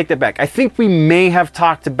 no, I take that back. I think we may have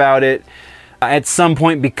talked about it at some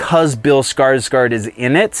point because Bill Skarsgård is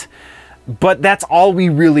in it. But that's all we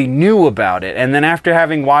really knew about it. And then after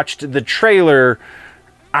having watched the trailer,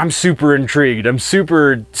 I'm super intrigued. I'm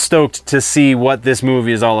super stoked to see what this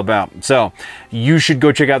movie is all about. So you should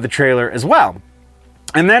go check out the trailer as well.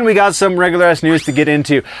 And then we got some regular ass news to get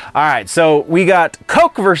into. All right, so we got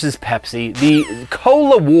Coke versus Pepsi. The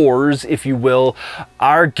cola wars, if you will,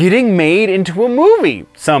 are getting made into a movie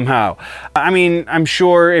somehow. I mean, I'm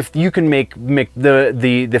sure if you can make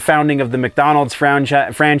the founding of the McDonald's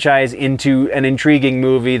franchise into an intriguing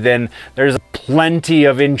movie, then there's plenty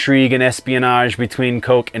of intrigue and espionage between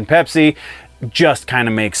Coke and Pepsi. Just kind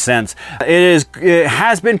of makes sense. It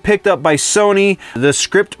has been picked up by Sony. The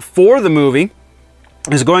script for the movie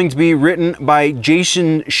is going to be written by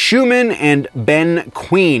Jason Schumann and Ben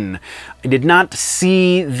Queen. I did not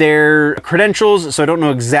see their credentials, so I don't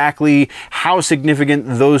know exactly how significant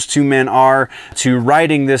those two men are to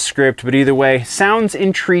writing this script, but either way, sounds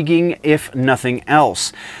intriguing if nothing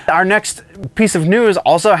else. Our next piece of news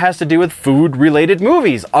also has to do with food-related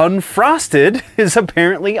movies. Unfrosted is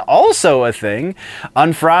apparently also a thing.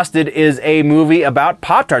 Unfrosted is a movie about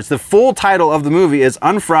Pop-Tarts. The full title of the movie is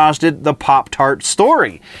Unfrosted, the Pop-Tart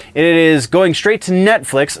Story. It is going straight to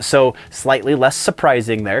Netflix, so slightly less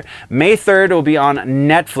surprising there. May 3rd will be on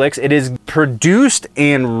Netflix. It is produced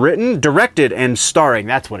and written, directed and starring,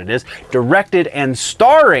 that's what it is, directed and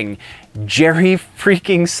starring Jerry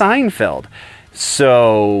freaking Seinfeld.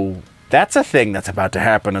 So that's a thing that's about to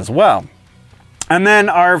happen as well. And then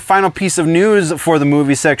our final piece of news for the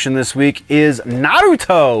movie section this week is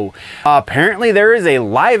Naruto. Apparently there is a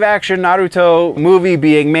live-action Naruto movie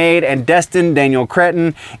being made, and Destin Daniel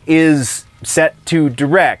Cretton is set to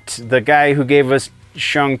direct. The guy who gave us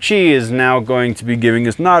Shang-Chi is now going to be giving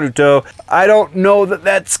us Naruto. I don't know that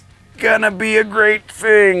that's gonna be a great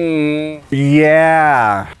thing.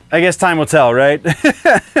 Yeah, I guess time will tell, right?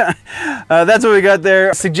 That's what we got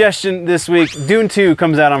there. Suggestion this week, Dune 2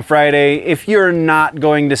 comes out on Friday. If you're not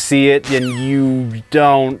going to see it, then you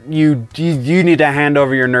need to hand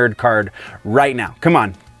over your nerd card right now. Come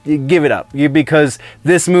on. You give it up, because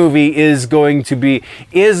this movie is going to be,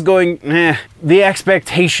 the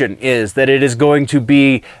expectation is that it is going to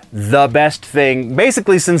be the best thing,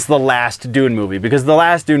 basically since the last Dune movie, because the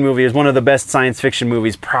last Dune movie is one of the best science fiction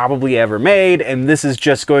movies probably ever made, and this is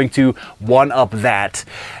just going to one-up that.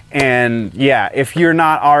 And yeah, if you're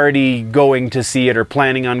not already going to see it or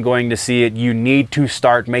planning on going to see it, you need to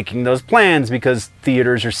start making those plans, because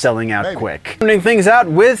theaters are selling out quick. Ending things out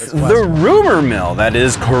with the rumor mill. That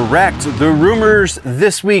is correct. The rumors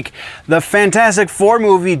this week. The Fantastic Four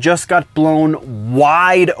movie just got blown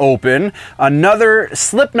wide open. Another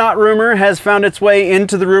Slipknot rumor has found its way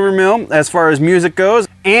into the rumor mill as far as music goes,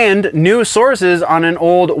 and new sources on an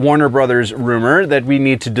old Warner Brothers rumor that we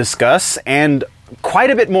need to discuss, and quite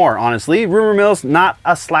a bit more, honestly. Rumor mill's not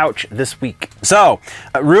a slouch this week. So,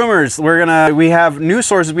 rumors, we have new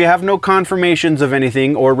sources. We have no confirmations of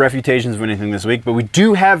anything or refutations of anything this week, but we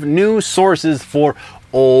do have new sources for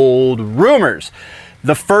old rumors.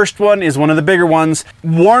 The first one is one of the bigger ones.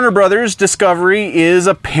 Warner Brothers Discovery is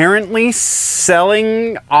apparently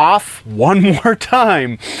selling off one more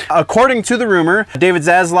time. According to the rumor, David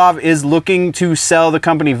Zaslav is looking to sell the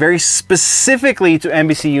company very specifically to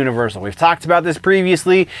NBC Universal. We've talked about this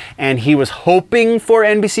previously, and he was hoping for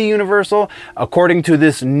NBC Universal. According to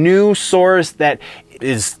this new source that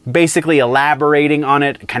is basically elaborating on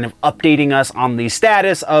it, kind of updating us on the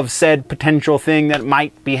status of said potential thing that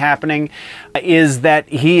might be happening, is that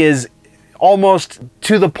he is almost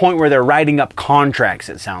to the point where they're writing up contracts,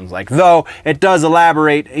 it sounds like. Though it does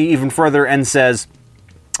elaborate even further and says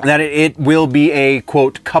that it will be a,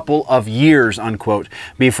 quote, couple of years, unquote,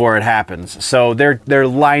 before it happens. So they're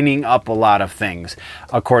lining up a lot of things,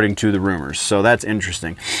 according to the rumors. So that's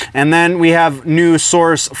interesting. And then we have new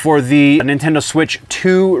source for the Nintendo Switch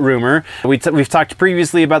 2 rumor. We've talked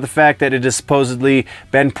previously about the fact that it has supposedly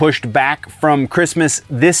been pushed back from Christmas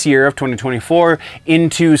this year of 2024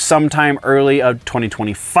 into sometime early of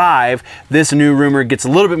 2025. This new rumor gets a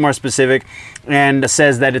little bit more specific and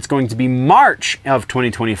says that it's going to be March of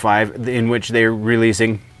 2025 in which they're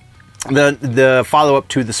releasing the follow-up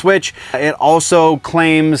to the Switch. It also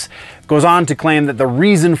goes on to claim that the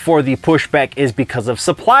reason for the pushback is because of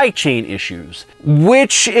supply chain issues,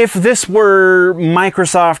 which, if this were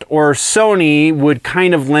Microsoft or Sony, would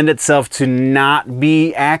kind of lend itself to not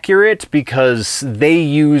be accurate, because they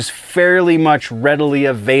use fairly much readily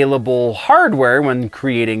available hardware when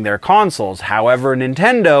creating their consoles. However,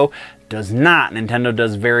 Nintendo does not. Nintendo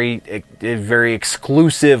does very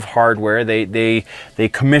exclusive hardware. They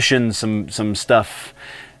commission some stuff.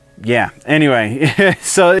 Yeah. Anyway,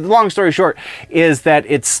 so long story short is that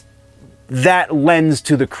that lends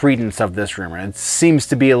to the credence of this rumor. It seems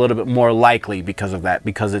to be a little bit more likely because of that,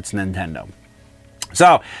 because it's Nintendo.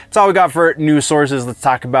 So that's all we got for news sources. Let's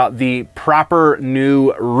talk about the proper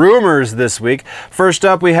new rumors this week. First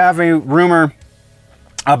up, we have a rumor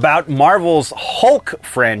about Marvel's Hulk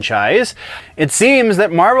franchise. It seems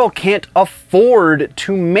that Marvel can't afford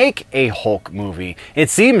to make a Hulk movie.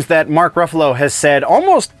 It seems that Mark Ruffalo has said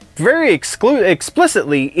almost very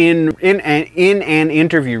explicitly in an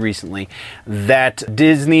interview recently that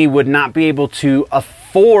Disney would not be able to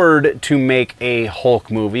afford to make a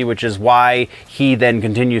Hulk movie, which is why he then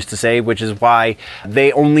continues to say, which is why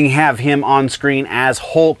they only have him on screen as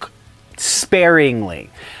Hulk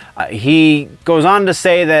sparingly. He goes on to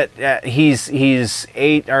say that he's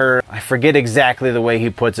eight, or I forget exactly the way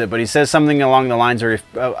he puts it, but he says something along the lines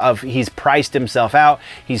of he's priced himself out.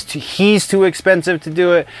 He's too expensive to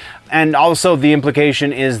do it, and also the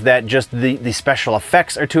implication is that just the special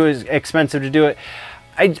effects are too expensive to do it.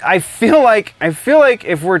 I feel like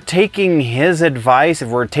if we're taking his advice, if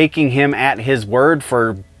we're taking him at his word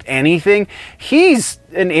for anything, he's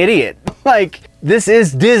an idiot. Like, this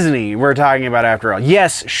is Disney we're talking about after all.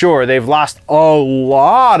 Yes, sure, they've lost a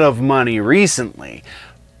lot of money recently,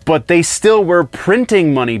 but they still were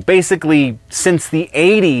printing money basically since the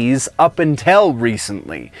 80s up until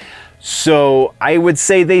recently. So I would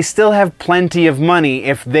say they still have plenty of money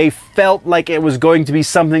if they felt like it was going to be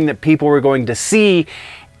something that people were going to see.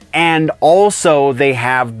 And also they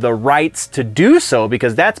have the rights to do so,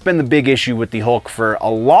 because that's been the big issue with the Hulk for a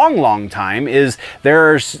long time, is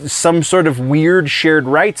there's some sort of weird shared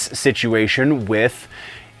rights situation with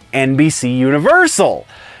NBC Universal.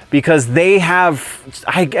 Because they have,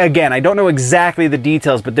 I don't know exactly the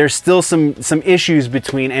details, but there's still some issues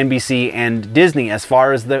between NBC and Disney as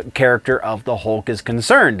far as the character of the Hulk is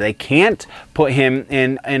concerned. They can't put him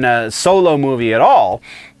in a solo movie at all,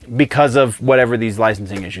 because of whatever these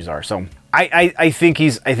licensing issues are. So I think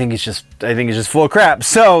he's just full of crap.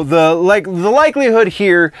 So the likelihood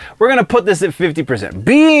here, we're gonna put this at 50%.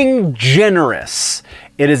 Being generous,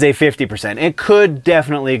 it is a 50%. It could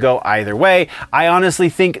definitely go either way. I honestly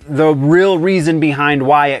think the real reason behind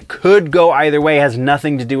why it could go either way has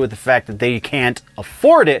nothing to do with the fact that they can't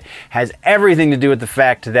afford it. Has everything to do with the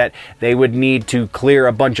fact that they would need to clear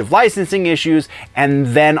a bunch of licensing issues and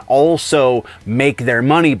then also make their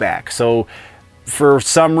money back. So for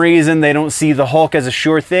some reason, they don't see the Hulk as a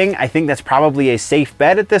sure thing. I think that's probably a safe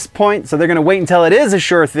bet at this point. So they're going to wait until it is a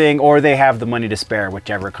sure thing, or they have the money to spare,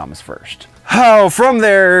 whichever comes first. Oh, from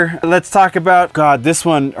there, let's talk about, God, this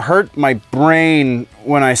one hurt my brain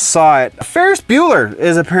when I saw it. Ferris Bueller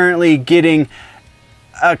is apparently getting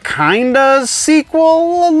a kinda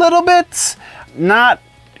sequel a little bit. Not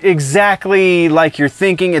exactly like you're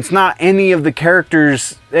thinking. It's not any of the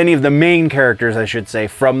main characters, I should say,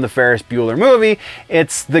 from the Ferris Bueller movie.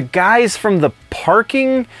 It's the guys from the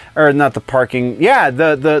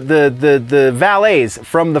valets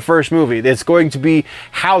from the first movie. It's going to be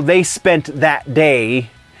how they spent that day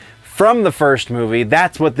from the first movie.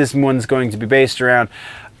 That's what this one's going to be based around.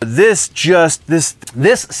 This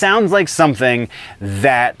sounds like something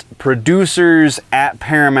that producers at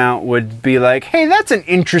Paramount would be like, hey, that's an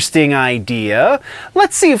interesting idea.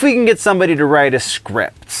 Let's see if we can get somebody to write a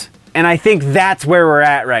script. And I think that's where we're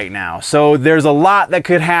at right now. So there's a lot that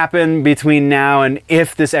could happen between now and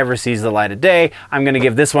if this ever sees the light of day. I'm going to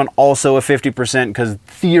give this one also a 50% because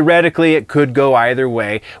theoretically it could go either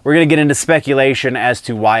way. We're going to get into speculation as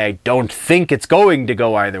to why I don't think it's going to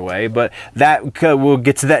go either way, but we'll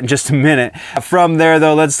get to that in just a minute. From there,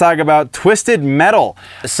 though, let's talk about Twisted Metal.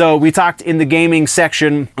 So we talked in the gaming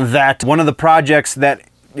section that one of the projects that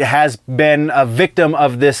has been a victim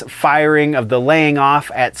of this firing, of the laying off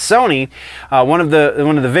at Sony. One of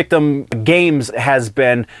the victim games has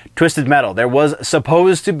been Twisted Metal. There was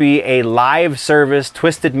supposed to be a live service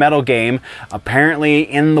Twisted Metal game apparently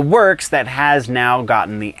in the works that has now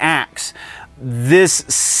gotten the axe. This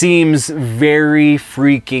seems very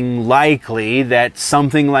freaking likely that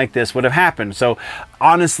something like this would have happened. So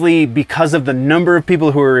honestly, because of the number of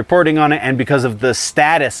people who are reporting on it and because of the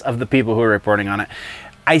status of the people who are reporting on it,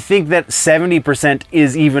 I think that 70%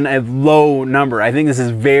 is even a low number. I think this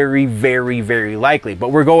is very, very, very likely. But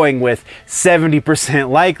we're going with 70%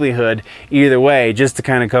 likelihood either way, just to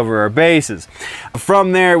kind of cover our bases.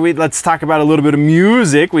 From there, let's talk about a little bit of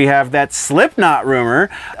music. We have that Slipknot rumor.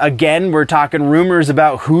 Again, we're talking rumors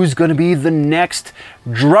about who's going to be the next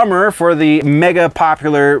drummer for the mega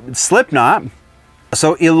popular Slipknot.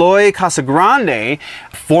 So Eloy Casagrande,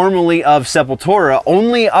 formerly of Sepultura,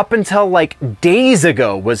 only up until like days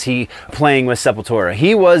ago was he playing with Sepultura.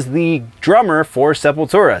 He was the drummer for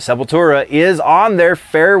Sepultura. Sepultura is on their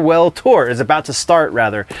farewell tour, is about to start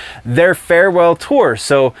rather, their farewell tour.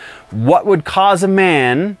 So what would cause a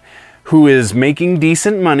man who is making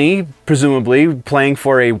decent money, presumably playing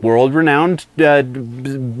for a world-renowned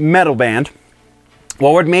metal band.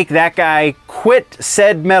 What would make that guy quit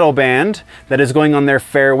said metal band that is going on their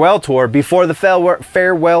farewell tour before the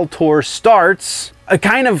farewell tour starts? A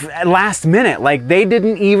kind of last minute, like they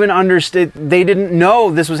didn't even understand, they didn't know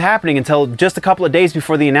this was happening until just a couple of days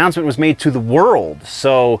before the announcement was made to the world.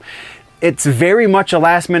 So it's very much a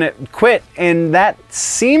last minute quit, and that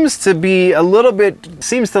seems to lend a little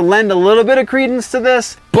bit of credence to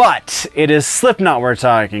this, but it is Slipknot we're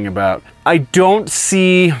talking about. I don't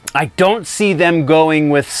see them going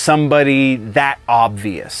with somebody that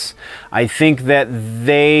obvious. I think that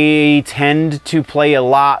they tend to play a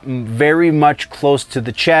lot very much close to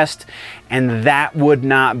the chest, and that would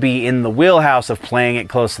not be in the wheelhouse of playing it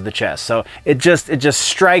close to the chest. So it just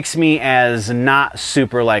strikes me as not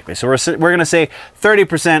super likely. So we're going to say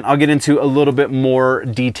 30%. I'll get into a little bit more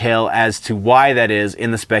detail as to why that is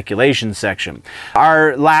in the speculation section.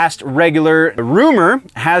 Our last regular rumor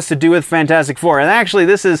has to do with Fantastic Four. And actually,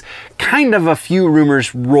 this is kind of a few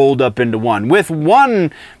rumors rolled up into one, with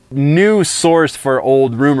one new source for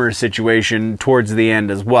old rumor situation towards the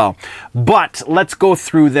end as well. But let's go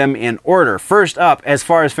through them in order. First up, as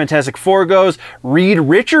far as Fantastic Four goes, Reed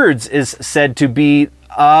Richards is said to be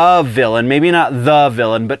a villain, maybe not the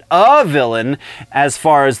villain, but a villain as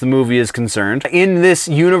far as the movie is concerned. In this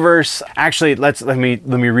universe, actually, let me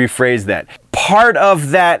rephrase that. Part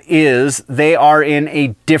of that is they are in a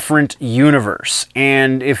different universe.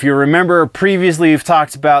 And if you remember previously, we've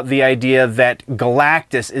talked about the idea that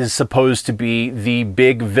Galactus is supposed to be the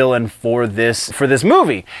big villain for this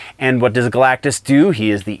movie. And what does Galactus do?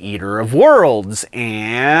 He is the eater of worlds.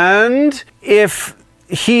 And if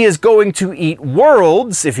he is going to eat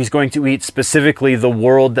worlds, if he's going to eat specifically the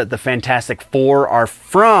world that the Fantastic Four are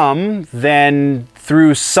from, then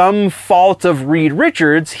through some fault of Reed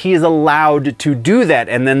Richards, he is allowed to do that.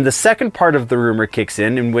 And then the second part of the rumor kicks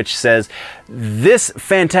in which says this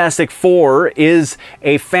Fantastic Four is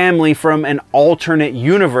a family from an alternate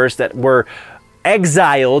universe that were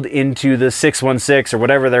exiled into the 616 or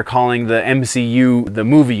whatever they're calling the MCU, the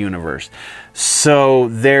movie universe. So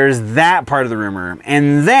there's that part of the rumor.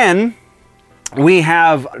 And then we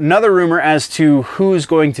have another rumor as to who's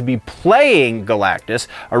going to be playing Galactus.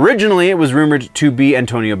 Originally, it was rumored to be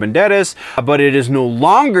Antonio Banderas, but it is no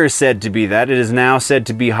longer said to be that. It is now said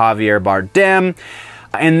to be Javier Bardem.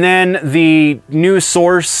 And then the new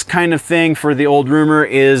source kind of thing for the old rumor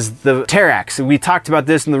is the Terrax. We talked about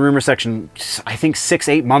this in the rumor section, I think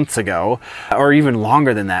 6-8 months ago, or even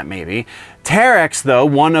longer than that maybe. Terrax, though,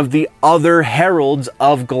 one of the other heralds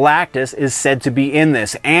of Galactus, is said to be in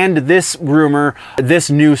this. And this rumor, this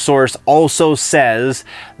new source, also says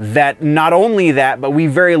that not only that, but we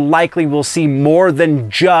very likely will see more than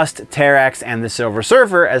just Terrax and the Silver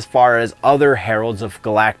Surfer as far as other heralds of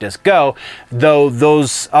Galactus go, though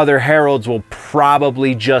those other heralds will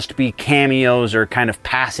probably just be cameos or kind of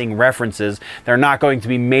passing references. They're not going to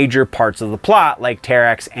be major parts of the plot like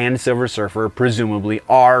Terrax and Silver Surfer presumably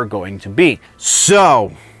are going to be.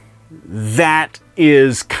 So that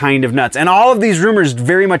is kind of nuts. And all of these rumors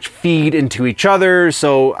very much feed into each other.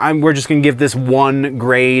 So we're just going to give this one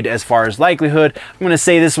grade as far as likelihood. I'm going to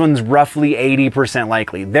say this one's roughly 80%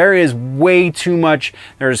 likely. There is way too much.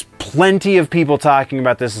 There's plenty of people talking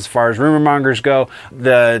about this as far as rumor mongers go.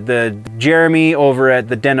 The Jeremy over at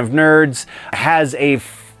the Den of Nerds has a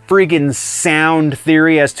freaking sound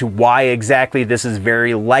theory as to why exactly this is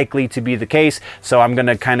very likely to be the case. So I'm going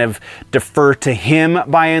to kind of defer to him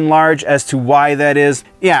by and large as to why that is.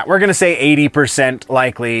 Yeah, we're going to say 80%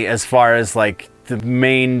 likely as far as like the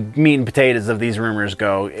main meat and potatoes of these rumors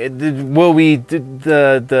go. The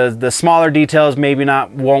smaller details maybe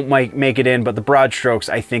won't make it in, but the broad strokes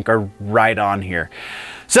I think are right on here.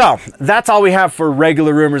 So that's all we have for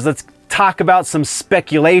regular rumors. Let's talk about some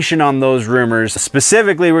speculation on those rumors.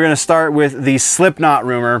 Specifically, we're going to start with the Slipknot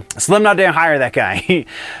rumor. Slipknot didn't hire that guy.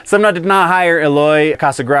 Slipknot did not hire Eloy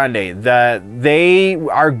Casagrande. They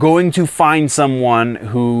are going to find someone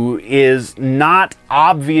who is not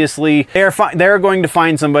obviously... They're going to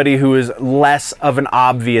find somebody who is less of an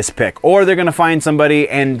obvious pick. Or they're going to find somebody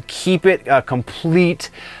and keep it a complete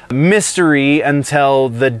mystery until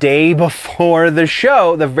the day before the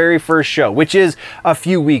show, the very first show, which is a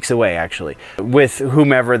few weeks away, actually, with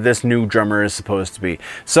whomever this new drummer is supposed to be.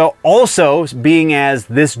 So also, being as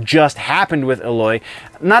this just happened with Eloy,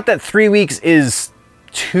 not that 3 weeks is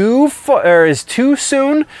too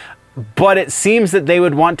soon, but it seems that they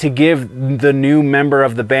would want to give the new member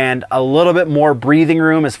of the band a little bit more breathing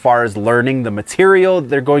room as far as learning the material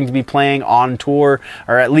they're going to be playing on tour,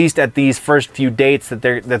 or at least at these first few dates that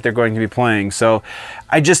they're going to be playing. So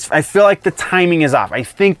I feel like the timing is off. I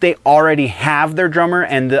think they already have their drummer,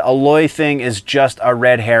 and the Aloy thing is just a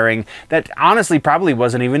red herring that honestly probably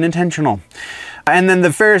wasn't even intentional. And then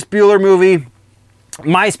the Ferris Bueller movie,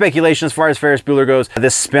 my speculation as far as Ferris Bueller goes,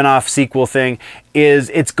 this spin-off sequel thing, is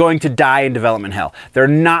it's going to die in development hell. They're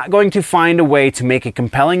not going to find a way to make a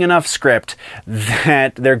compelling enough script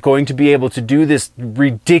that they're going to be able to do this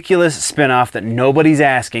ridiculous spin-off that nobody's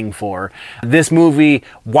asking for. This movie,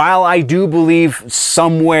 while I do believe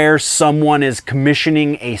somewhere someone is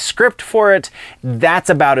commissioning a script for it, that's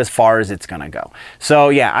about as far as it's going to go. So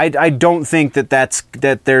yeah, I don't think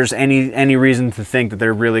that there's any reason to think that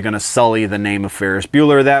they're really going to sully the name of Ferris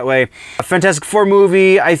Bueller that way. A Fantastic Four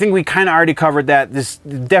movie, I think we kind of already covered that. This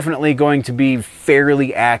is definitely going to be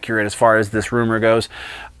fairly accurate as far as this rumor goes.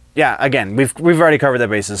 Yeah, again, we've already covered that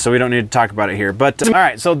basis, so we don't need to talk about it here. But all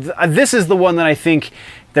right, so this is the one that I think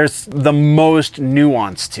there's the most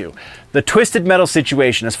nuance to. The Twisted Metal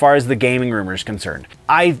situation as far as the gaming rumor is concerned.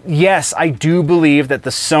 Yes, I do believe that the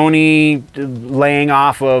Sony laying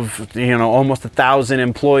off of, almost 1,000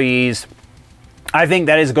 employees, I think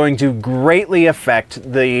that is going to greatly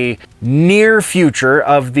affect the near future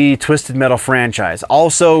of the Twisted Metal franchise.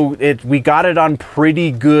 Also, we got it on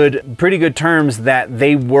pretty good terms that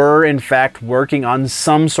they were in fact working on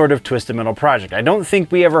some sort of Twisted Metal project. I don't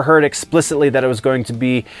think we ever heard explicitly that it was going to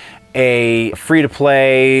be a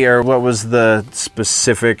free-to-play, or what was the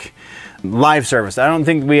specific live service. I don't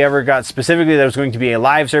think we ever got specifically that it was going to be a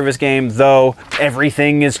live service game, though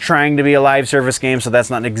everything is trying to be a live service game, so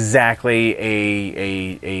that's not exactly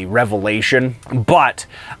a revelation. But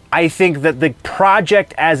I think that the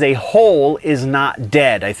project as a whole is not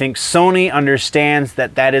dead. I think Sony understands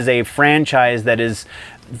that that is a franchise that is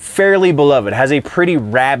fairly beloved, has a pretty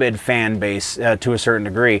rabid fan base to a certain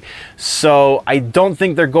degree. So I don't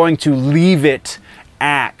think they're going to leave it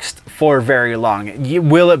axed for very long.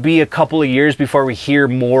 Will it be a couple of years before we hear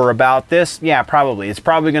more about this? Yeah, probably. It's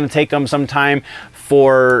probably going to take them some time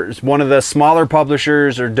for one of the smaller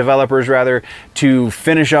publishers, or developers rather, to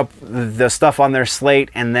finish up the stuff on their slate,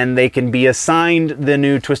 and then they can be assigned the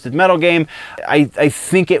new Twisted Metal game. I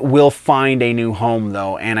think it will find a new home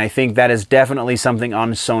though, and I think that is definitely something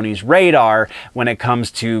on Sony's radar when it comes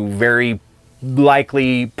to very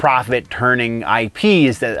likely profit-turning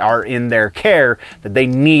IPs that are in their care that they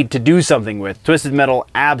need to do something with. Twisted Metal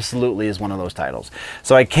absolutely is one of those titles.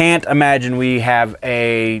 So I can't imagine we have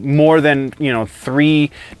a more than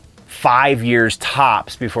 3-5 years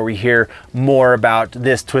tops before we hear more about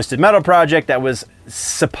this Twisted Metal project that was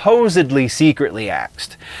supposedly secretly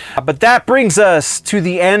axed. But that brings us to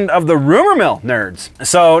the end of the rumor mill, nerds.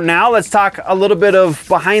 So now let's talk a little bit of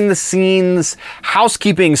behind the scenes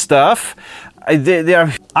housekeeping stuff.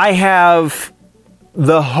 I have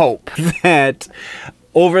the hope that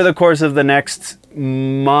over the course of the next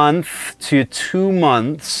month to 2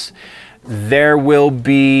 months, there will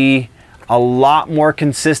be a lot more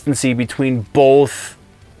consistency between both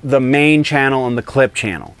the main channel and the clip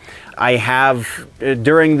channel. I have,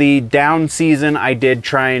 during the down season, I did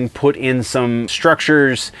try and put in some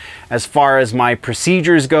structures as far as my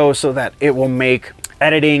procedures go so that it will make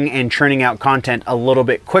editing and churning out content a little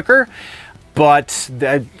bit quicker. But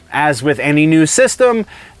as with any new system,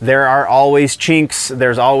 there are always chinks.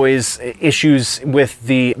 There's always issues with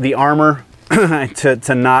the armor.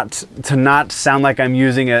 to not sound like I'm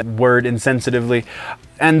using a word insensitively.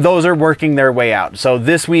 And those are working their way out. So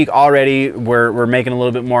this week already, we're making a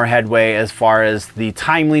little bit more headway as far as the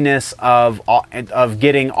timeliness of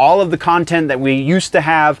getting all of the content that we used to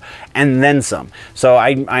have and then some. So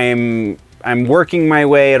I'm working my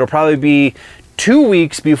way. It'll probably be 2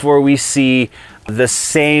 weeks before we see the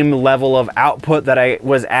same level of output that I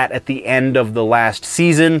was at the end of the last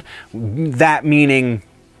season. That meaning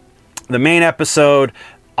the main episode,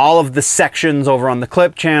 all of the sections over on the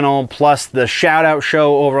clip channel, plus the shout out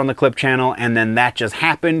show over on the clip channel, and then that just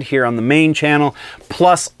happened here on the main channel,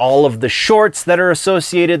 plus all of the shorts that are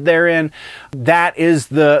associated therein. That is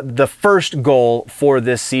the first goal for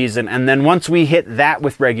this season. And then once we hit that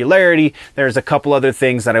with regularity, there's a couple other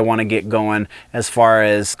things that I want to get going as far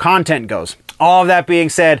as content goes. All of that being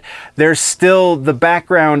said, there's still the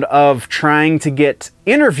background of trying to get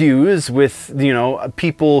interviews with,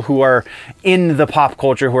 people who are in the pop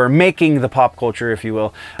culture, who are making the pop culture, if you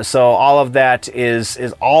will. So all of that is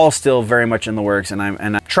all still very much in the works, and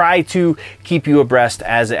I try to keep you abreast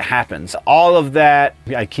as it happens. All of that,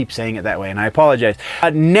 I keep saying it that way, and I apologize.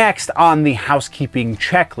 Next on the housekeeping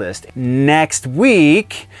checklist, next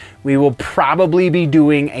week, we will probably be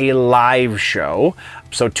doing a live show.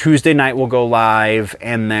 So Tuesday night we'll go live,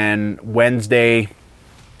 and then Wednesday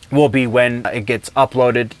will be when it gets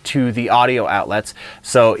uploaded to the audio outlets.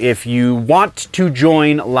 So if you want to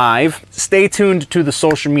join live, stay tuned to the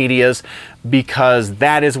social medias, because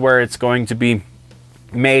that is where it's going to be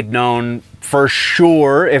made known for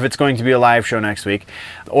sure if it's going to be a live show next week,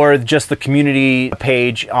 or just the community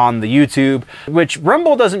page on the YouTube, which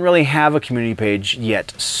Rumble doesn't really have a community page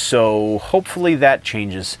yet, so hopefully that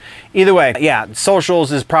changes. Either way, yeah,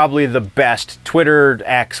 socials is probably the best. Twitter,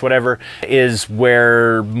 X, whatever, is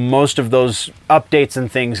where most of those updates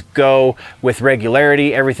and things go with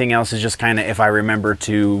regularity. Everything else is just kind of, if I remember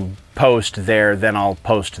to post there, then I'll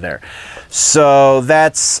post there. So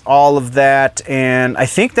that's all of that, and I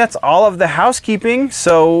think that's all of the housekeeping.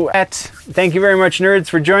 So thank you very much, nerds,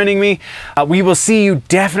 for joining me. We will see you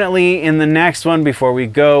definitely in the next one. Before we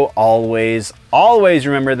go, always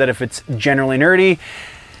remember that if it's generally nerdy,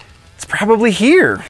 it's probably here.